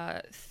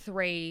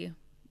 3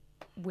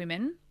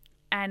 women,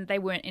 and they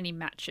weren't any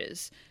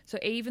matches. So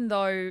even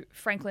though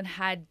Franklin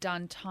had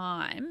done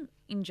time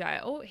in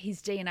jail,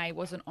 his DNA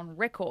wasn't on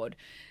record.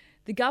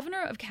 The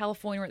governor of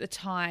California at the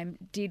time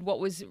did what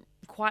was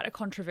quite a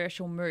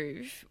controversial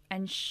move,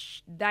 and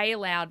they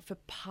allowed for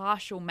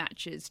partial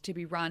matches to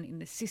be run in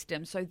the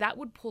system. So that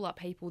would pull up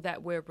people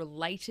that were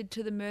related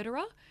to the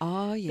murderer,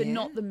 but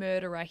not the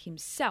murderer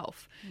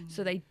himself.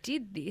 So they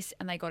did this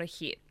and they got a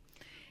hit.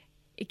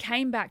 It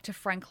came back to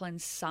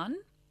Franklin's son,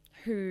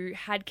 who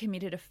had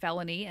committed a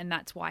felony, and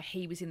that's why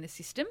he was in the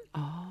system.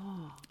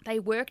 They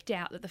worked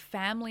out that the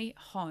family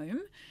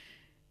home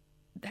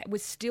that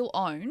was still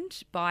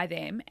owned by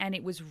them, and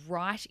it was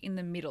right in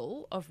the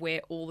middle of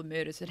where all the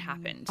murders had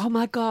happened. Oh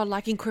my God,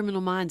 like in Criminal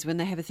Minds when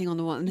they have a thing on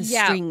the wall and there's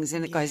strings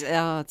and it goes,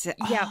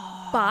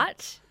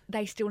 But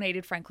they still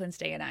needed Franklin's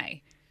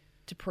DNA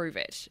to prove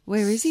it.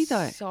 Where is he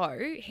though? So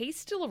he's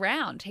still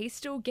around. He's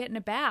still getting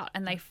about,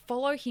 and they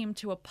follow him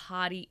to a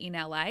party in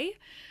LA.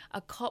 A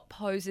cop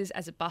poses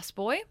as a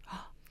busboy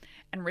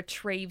and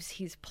retrieves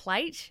his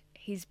plate,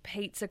 his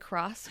pizza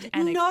crust,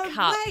 and a cup.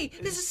 No way!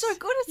 This is so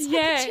good. It's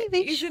like a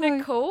TV show. Isn't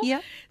it cool?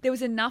 Yeah. There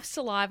was enough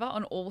saliva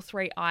on all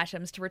 3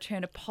 items to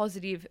return a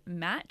positive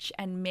match,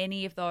 and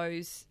many of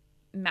those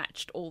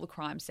matched all the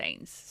crime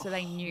scenes. So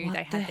they knew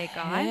they had their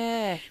guy.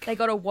 Heck? They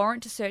got a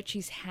warrant to search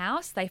his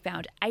house. They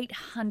found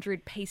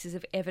 800 pieces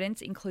of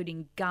evidence,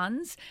 including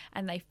guns,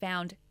 and they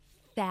found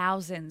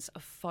thousands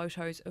of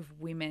photos of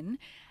women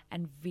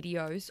and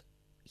videos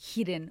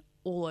hidden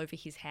all over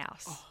his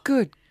house.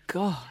 Good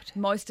God.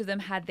 Most of them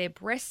had their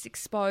breasts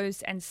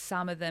exposed, and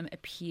some of them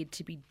appeared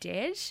to be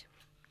dead.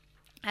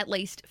 At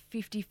least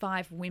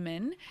 55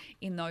 women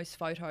in those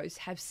photos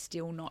have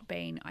still not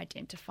been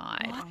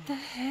identified. What the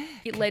heck?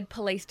 It led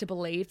police to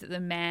believe that the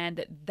man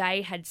that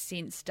they had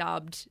since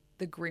dubbed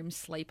the Grim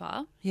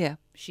Sleeper,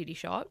 Shitty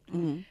Shot,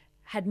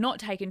 had not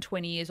taken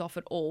 20 years off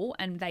at all,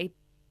 and they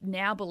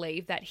now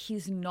believe that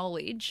his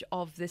knowledge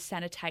of the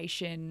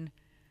sanitation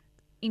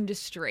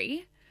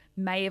industry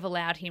may have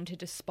allowed him to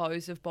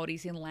dispose of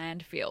bodies in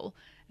landfill,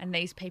 and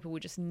these people were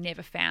just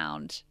never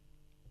found,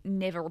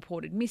 never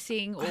reported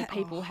missing, or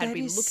people had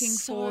been looking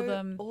for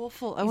them.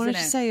 Awful. I wanted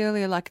to say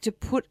earlier, like to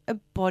put a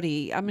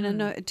body, I mean, I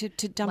know to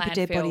dump a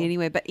dead body Landfill.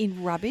 anywhere, but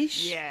in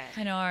rubbish. Yeah.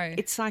 I know.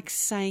 It's like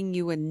saying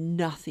you were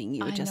nothing.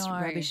 You were I just know.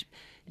 rubbish.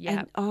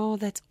 Yeah. And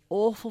that's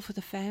awful for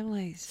the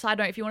families. Side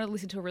note, if you want to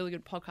listen to a really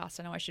good podcast,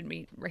 I know I shouldn't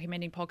be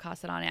recommending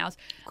podcasts that aren't ours.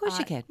 Of course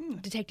you can.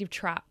 Detective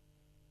Trap.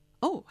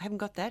 Oh, haven't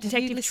got that. Have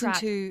Detective you listened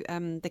Trap.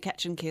 to The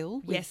Catch and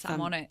Kill? Yes,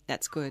 I'm on it.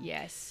 That's good.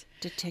 Yes.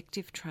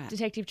 Detective Trap.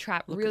 Detective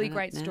Trap, Looking really at it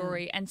great now.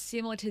 story. And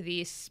similar to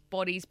this,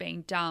 bodies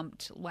being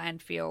dumped,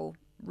 landfill,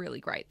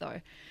 really great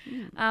though.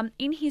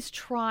 In his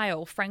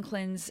trial,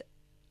 Franklin's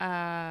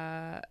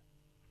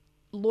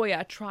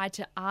lawyer tried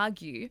to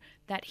argue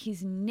that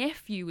his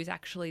nephew was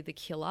actually the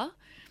killer.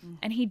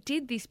 And he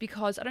did this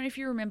because, I don't know if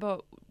you remember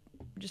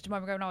just a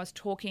moment ago when I was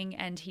talking,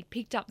 and he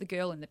picked up the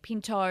girl in the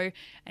Pinto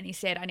and he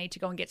said, I need to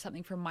go and get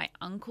something from my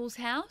uncle's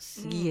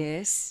house.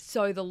 Yes.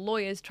 So the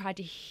lawyers tried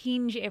to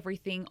hinge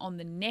everything on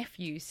the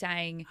nephew,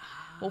 saying,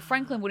 well,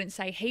 Franklin wouldn't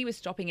say he was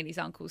stopping at his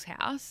uncle's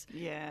house.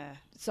 Yeah.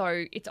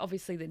 So it's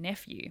obviously the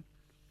nephew.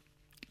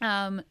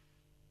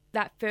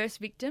 That first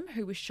victim,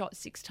 who was shot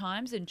 6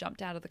 times and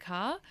jumped out of the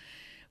car,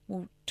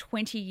 well,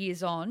 20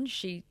 years on,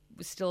 she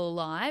was still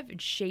alive,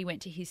 and she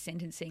went to his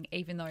sentencing,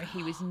 even though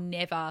he was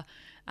never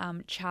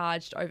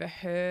charged over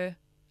her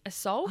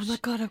assault. Oh my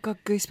God, I've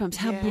got goosebumps.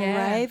 How Yeah.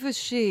 brave was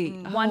she?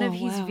 One of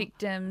his wow.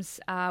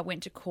 victims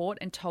went to court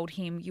and told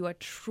him, you are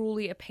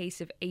truly a piece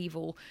of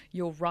evil.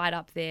 You're right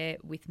up there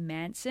with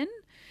Manson.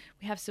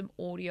 We have some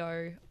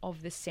audio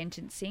of the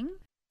sentencing.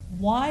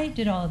 Why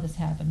did all of this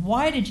happen?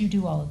 Why did you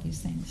do all of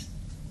these things?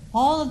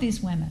 All of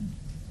these women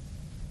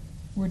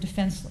were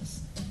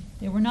defenseless.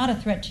 They were not a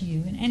threat to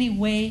you in any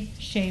way,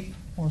 shape,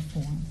 or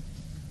form.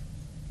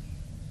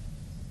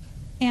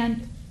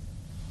 And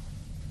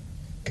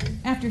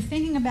after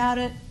thinking about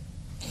it,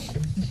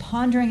 and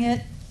pondering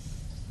it,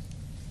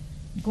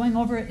 going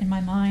over it in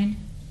my mind,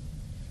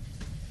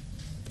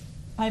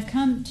 I've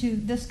come to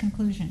this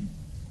conclusion,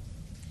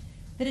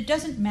 that it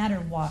doesn't matter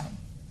why.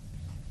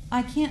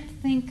 I can't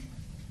think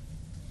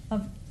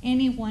of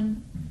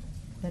anyone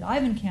that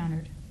I've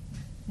encountered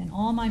in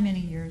all my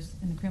many years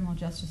in the criminal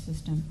justice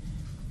system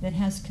that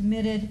has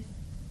committed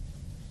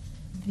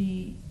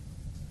the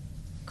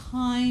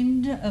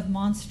kind of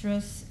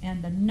monstrous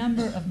and the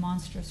number of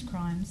monstrous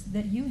crimes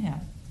that you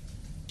have.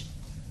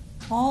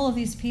 All of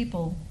these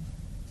people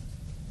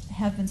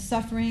have been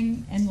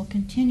suffering and will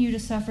continue to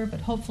suffer,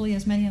 but hopefully,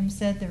 as many of them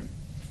said, they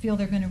feel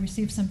they're going to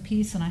receive some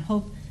peace, and I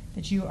hope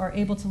that you are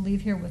able to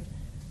leave here with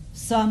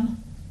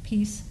some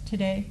peace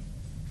today.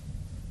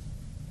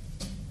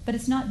 But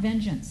it's not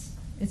vengeance,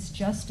 it's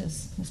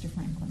justice, Mr.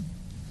 Franklin.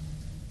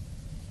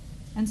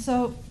 And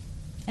so,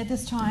 at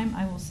this time,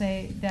 I will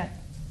say that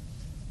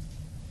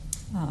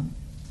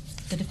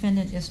the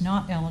defendant is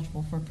not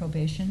eligible for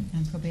probation,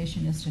 and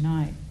probation is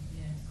denied.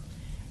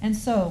 And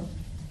so,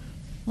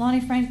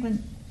 Lonnie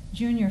Franklin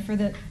Jr., for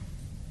the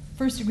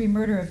first-degree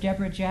murder of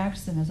Deborah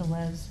Jackson as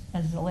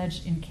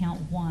alleged in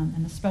count 1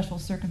 and the special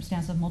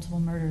circumstance of multiple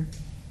murder,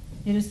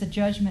 it is the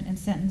judgment and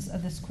sentence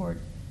of this court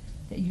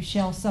that you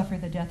shall suffer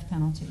the death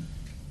penalty.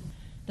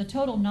 The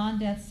total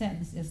non-death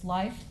sentence is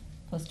life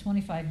plus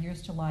 25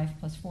 years to life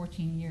plus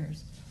 14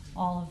 years,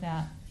 all of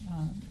that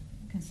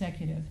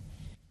consecutive.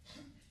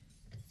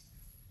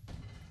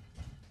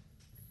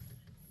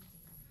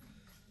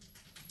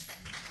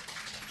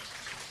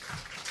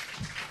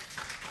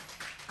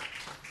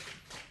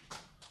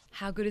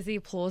 How good is the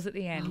applause at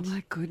the end? Oh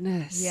my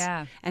goodness.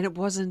 Yeah. And it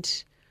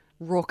wasn't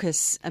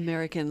raucous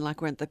American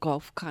like we're at the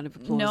golf kind of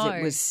applause. No.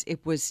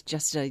 It was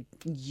just a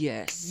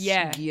yes.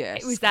 Yeah,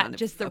 Yes. it was kind that of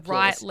just the applause.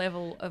 right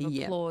level of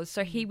Yeah. applause.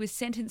 So he was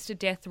sentenced to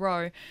death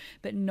row,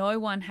 but no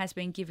one has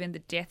been given the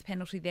death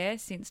penalty there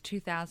since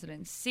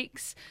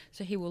 2006.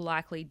 So he will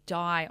likely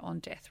die on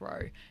death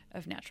row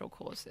of natural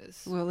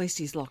causes. Well, at least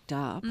he's locked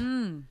up.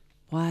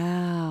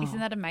 Wow. Isn't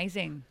that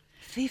amazing?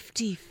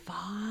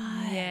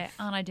 55. Yeah,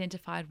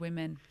 unidentified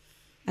women.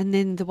 And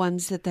then the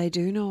ones that they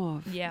do know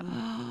of. Yeah.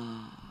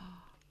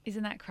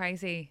 Isn't that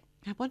crazy?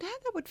 I wonder how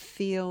that would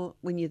feel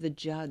when you're the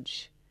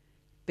judge,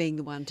 being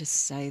the one to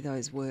say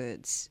those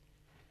words.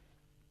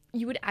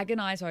 You would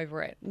agonise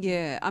over it.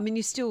 Yeah, I mean,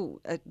 you're still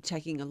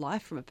taking a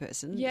life from a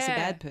person. Yeah. It's a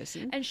bad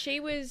person. And she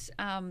was,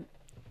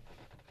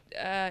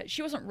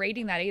 she wasn't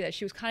reading that either.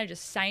 She was kind of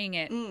just saying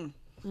it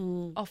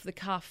off the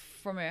cuff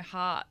from her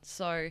heart.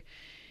 So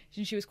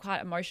she was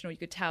quite emotional. You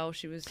could tell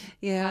she was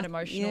quite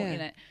emotional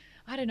in it.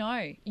 I don't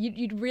know.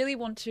 You'd really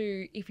want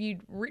to, if you'd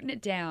written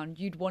it down,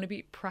 you'd want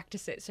to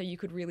practice it so you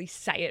could really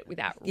say it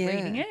without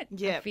reading it.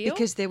 Yeah. I feel.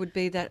 Because there would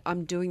be that,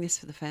 I'm doing this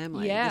for the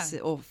family. Yeah.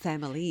 Or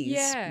families.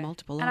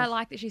 Multiple And of. I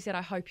like that she said,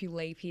 I hope you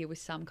leave here with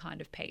some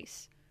kind of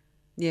peace.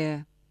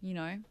 Yeah. You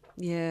know?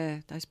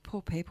 Yeah. Those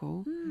poor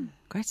people.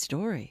 Great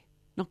story.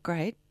 Not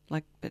great,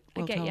 but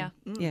well get told. ya.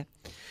 Yeah.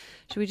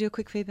 Should we do a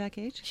quick feedback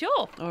each?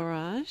 Sure. All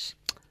right.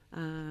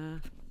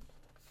 I'm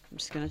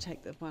just going to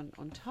take the one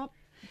on top.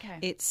 Okay.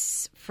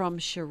 It's from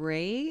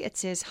Cherie. It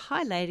says,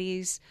 "Hi,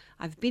 ladies.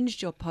 I've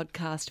binged your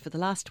podcast for the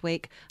last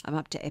week. I'm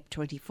up to Ep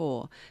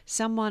 24.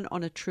 Someone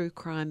on a true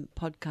crime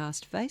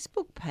podcast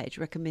Facebook page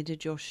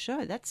recommended your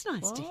show. That's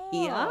nice to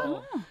hear.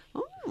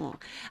 Oh.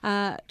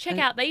 Check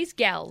out these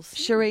gals.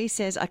 Cherie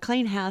says, I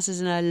clean houses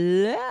and I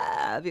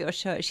love your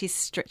show. She's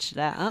stretched it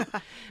out,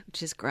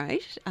 which is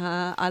great.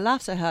 I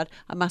laugh so hard,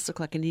 I must look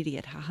like an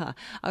idiot. Haha.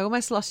 I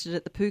almost lost it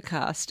at the poo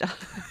cast.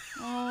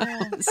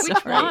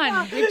 Which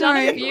one? We've done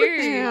a few.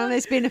 Yeah,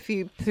 there's been a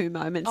few poo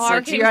moments. Oh, So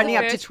okay, you're it was only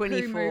the up to first poo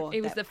 24.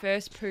 It was the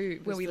first poo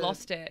where we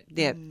lost it.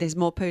 Yeah, there's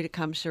more poo to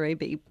come, Cherie.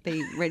 Be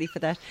ready for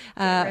that.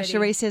 ready.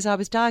 Cherie says, I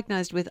was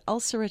diagnosed with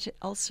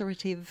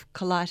ulcerative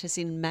colitis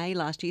in May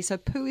last year, so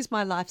poo is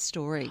my life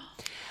story.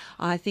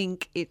 I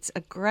think it's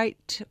a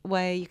great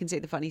way you can see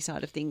the funny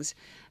side of things.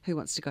 Who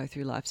wants to go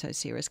through life so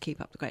serious?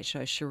 Keep up the great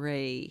show,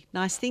 Cherie.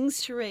 Nice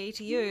things, Cherie,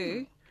 to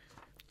you.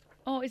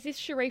 Oh, is this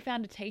Cherie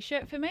found a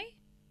T-shirt for me?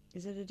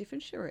 Is it a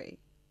different Cherie?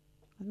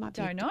 It might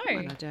Don't be a different know.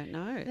 one. I don't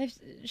know.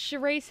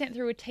 Cherie sent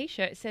through a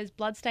T-shirt. It says,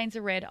 bloodstains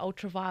are red,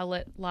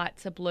 ultraviolet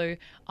lights are blue.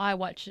 I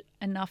watch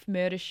enough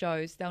murder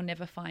shows, they'll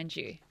never find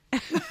you.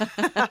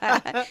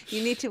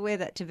 You need to wear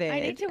that to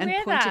bed need to and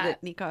wear point that. it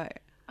at Nico.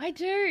 I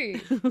do.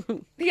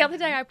 The other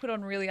day I put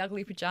on really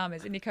ugly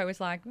pajamas and Nico was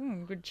like,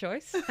 good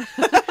choice.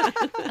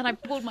 And I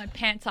pulled my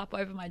pants up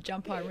over my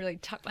jumper and really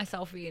tucked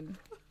myself in.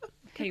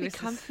 He was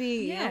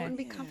Comfy. Just, I want to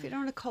be comfy. I don't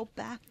want a cold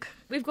back.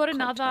 We've got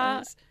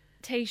another toes.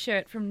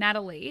 T-shirt from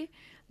Natalie.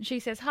 And she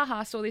says,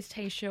 haha, saw this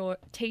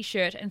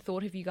T-shirt and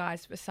thought of you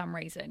guys for some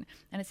reason.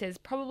 And it says,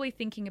 probably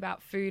thinking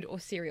about food or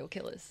serial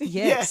killers.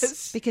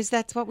 Yes, because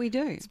that's what we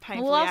do. It's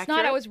painfully Well, last night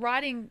accurate. I was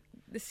writing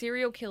the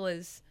serial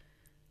killers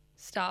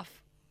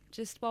stuff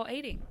just while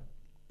eating.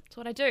 That's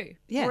what I do.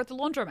 Yeah. Or at the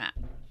laundromat.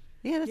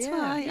 Yeah, that's Yeah.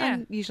 why Yeah.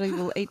 I usually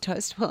will eat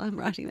toast while I'm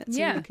writing that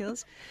serial Yeah.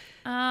 killers.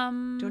 Do you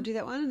want to do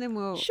that one and then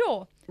we'll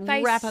Sure.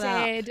 They wrap it up.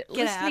 said, Get out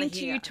listening of to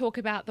here. you talk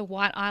about the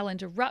White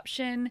Island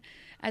eruption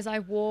as I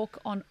walk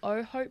on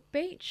Ohope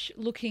Beach,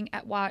 looking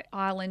at White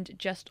Island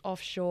just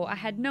offshore. I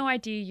had no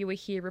idea you were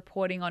here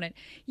reporting on it.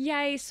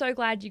 Yay, so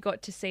glad you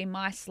got to see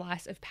my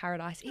slice of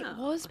paradise. It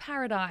was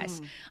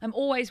paradise. I'm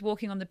always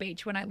walking on the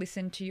beach when I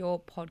listen to your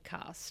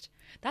podcast.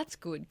 That's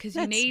good because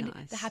you That's need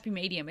nice. the happy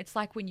medium. It's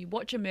like when you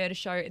watch a murder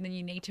show and then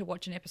you need to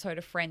watch an episode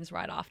of Friends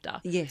right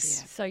after.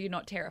 Yes. So you're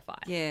not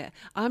terrified. Yeah,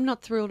 I'm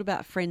not thrilled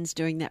about Friends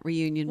doing that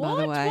reunion. By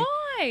the What? way,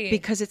 Why?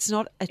 because it's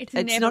not It's it's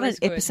never not an as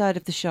good. episode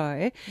of the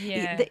show.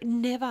 Yeah.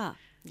 Never.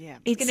 Yeah.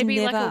 It's going to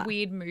be like never- a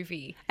weird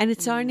movie. And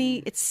it's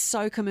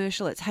so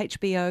commercial. It's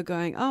HBO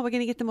going, oh, we're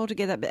going to get them all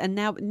together. And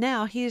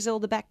now here's all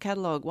the back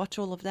catalogue. Watch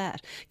all of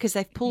that. Because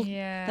they've pulled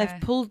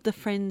the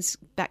Friends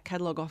back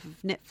catalogue off of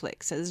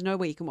Netflix. So there's no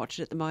way you can watch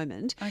it at the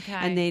moment. Okay.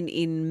 And then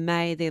in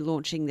May, they're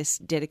launching this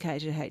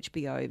dedicated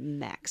HBO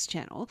Max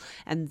channel.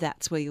 And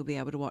that's where you'll be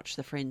able to watch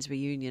the Friends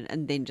reunion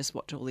and then just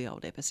watch all the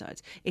old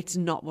episodes. It's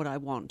not what I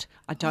want.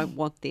 I don't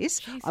want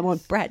this. I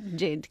want Brad and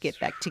Jen to get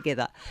back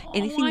together.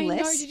 Anything I know.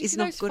 less Did you is see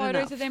not those good photos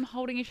enough. of them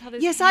holding each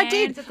other's Yes, hands I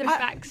did. at the I-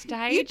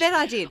 backstage? You bet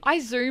I did. I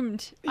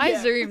zoomed.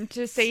 I zoomed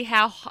to see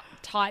how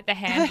tight the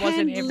hand Her was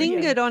and hand everything.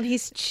 lingered on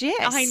his chest.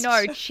 I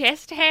know.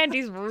 Chest hand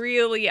is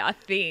really a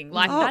thing.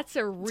 Like, that's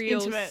a real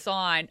intimate.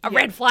 sign. A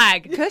red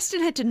flag.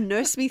 Kirsten had to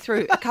nurse me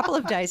through a couple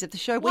of days of the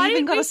show. Why We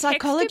even didn't got we a text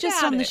psychologist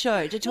about on the it?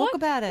 show to talk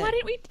about it. Why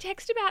didn't we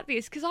text about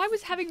this? Because I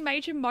was having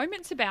major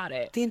moments about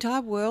it. The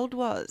entire world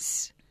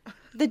was.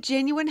 The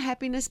genuine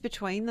happiness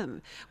between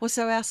them. Well,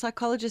 so our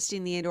psychologist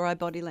in the end, or our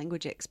body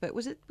language expert,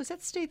 was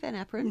that Steve Van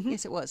Aperin?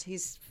 Yes, it was.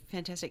 He's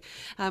fantastic.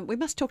 We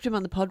must talk to him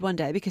on the pod one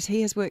day because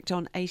he has worked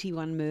on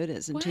 81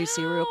 murders and 2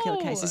 serial killer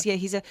Wow. cases. Yeah,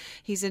 he's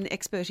an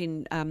expert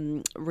in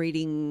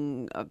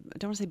reading. I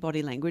don't want to say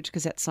body language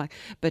because that's like,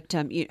 but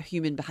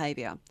human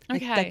behaviour.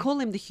 Okay. They call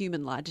him the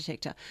human lie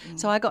detector.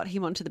 So I got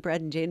him onto the Brad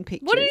and Jen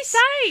pictures. What did he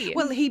say?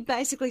 Well, he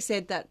basically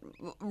said that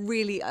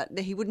really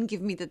he wouldn't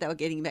give me that they were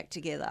getting back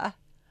together.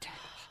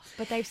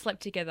 But they've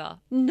slept together.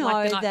 No,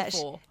 like the night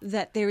before.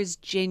 that there is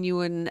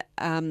genuine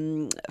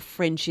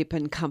friendship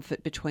and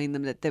comfort between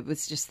them. That there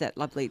was just that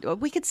lovely.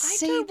 We could I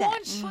see don't that.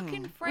 want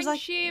fucking was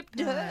like, friendship.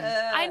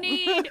 I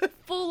need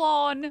full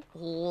on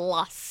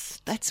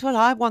lust. That's what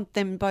I want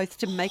them both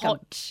to make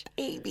Hot.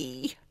 a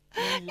baby.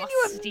 Can you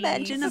Lusty,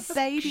 imagine a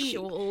baby?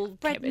 sexual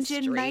Brad and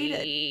Jen made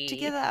chemistry. it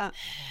together.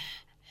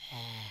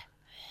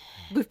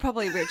 We've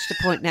probably reached a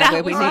point now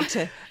where we need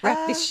to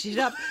wrap this shit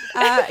up.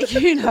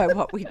 You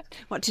know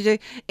what to do.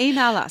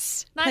 Email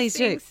us. Nice Please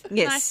things. do.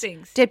 Yes. Nice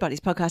things.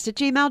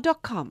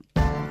 deadbodiespodcast@gmail.com.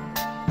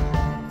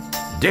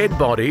 Dead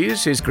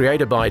Bodies is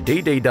created by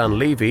Dee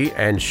Dunleavy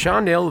and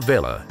Chanel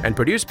Vella and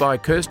produced by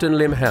Kirsten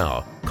Lim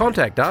Howe.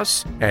 Contact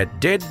us at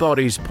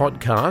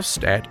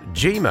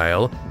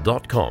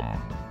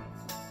deadbodiespodcast@gmail.com.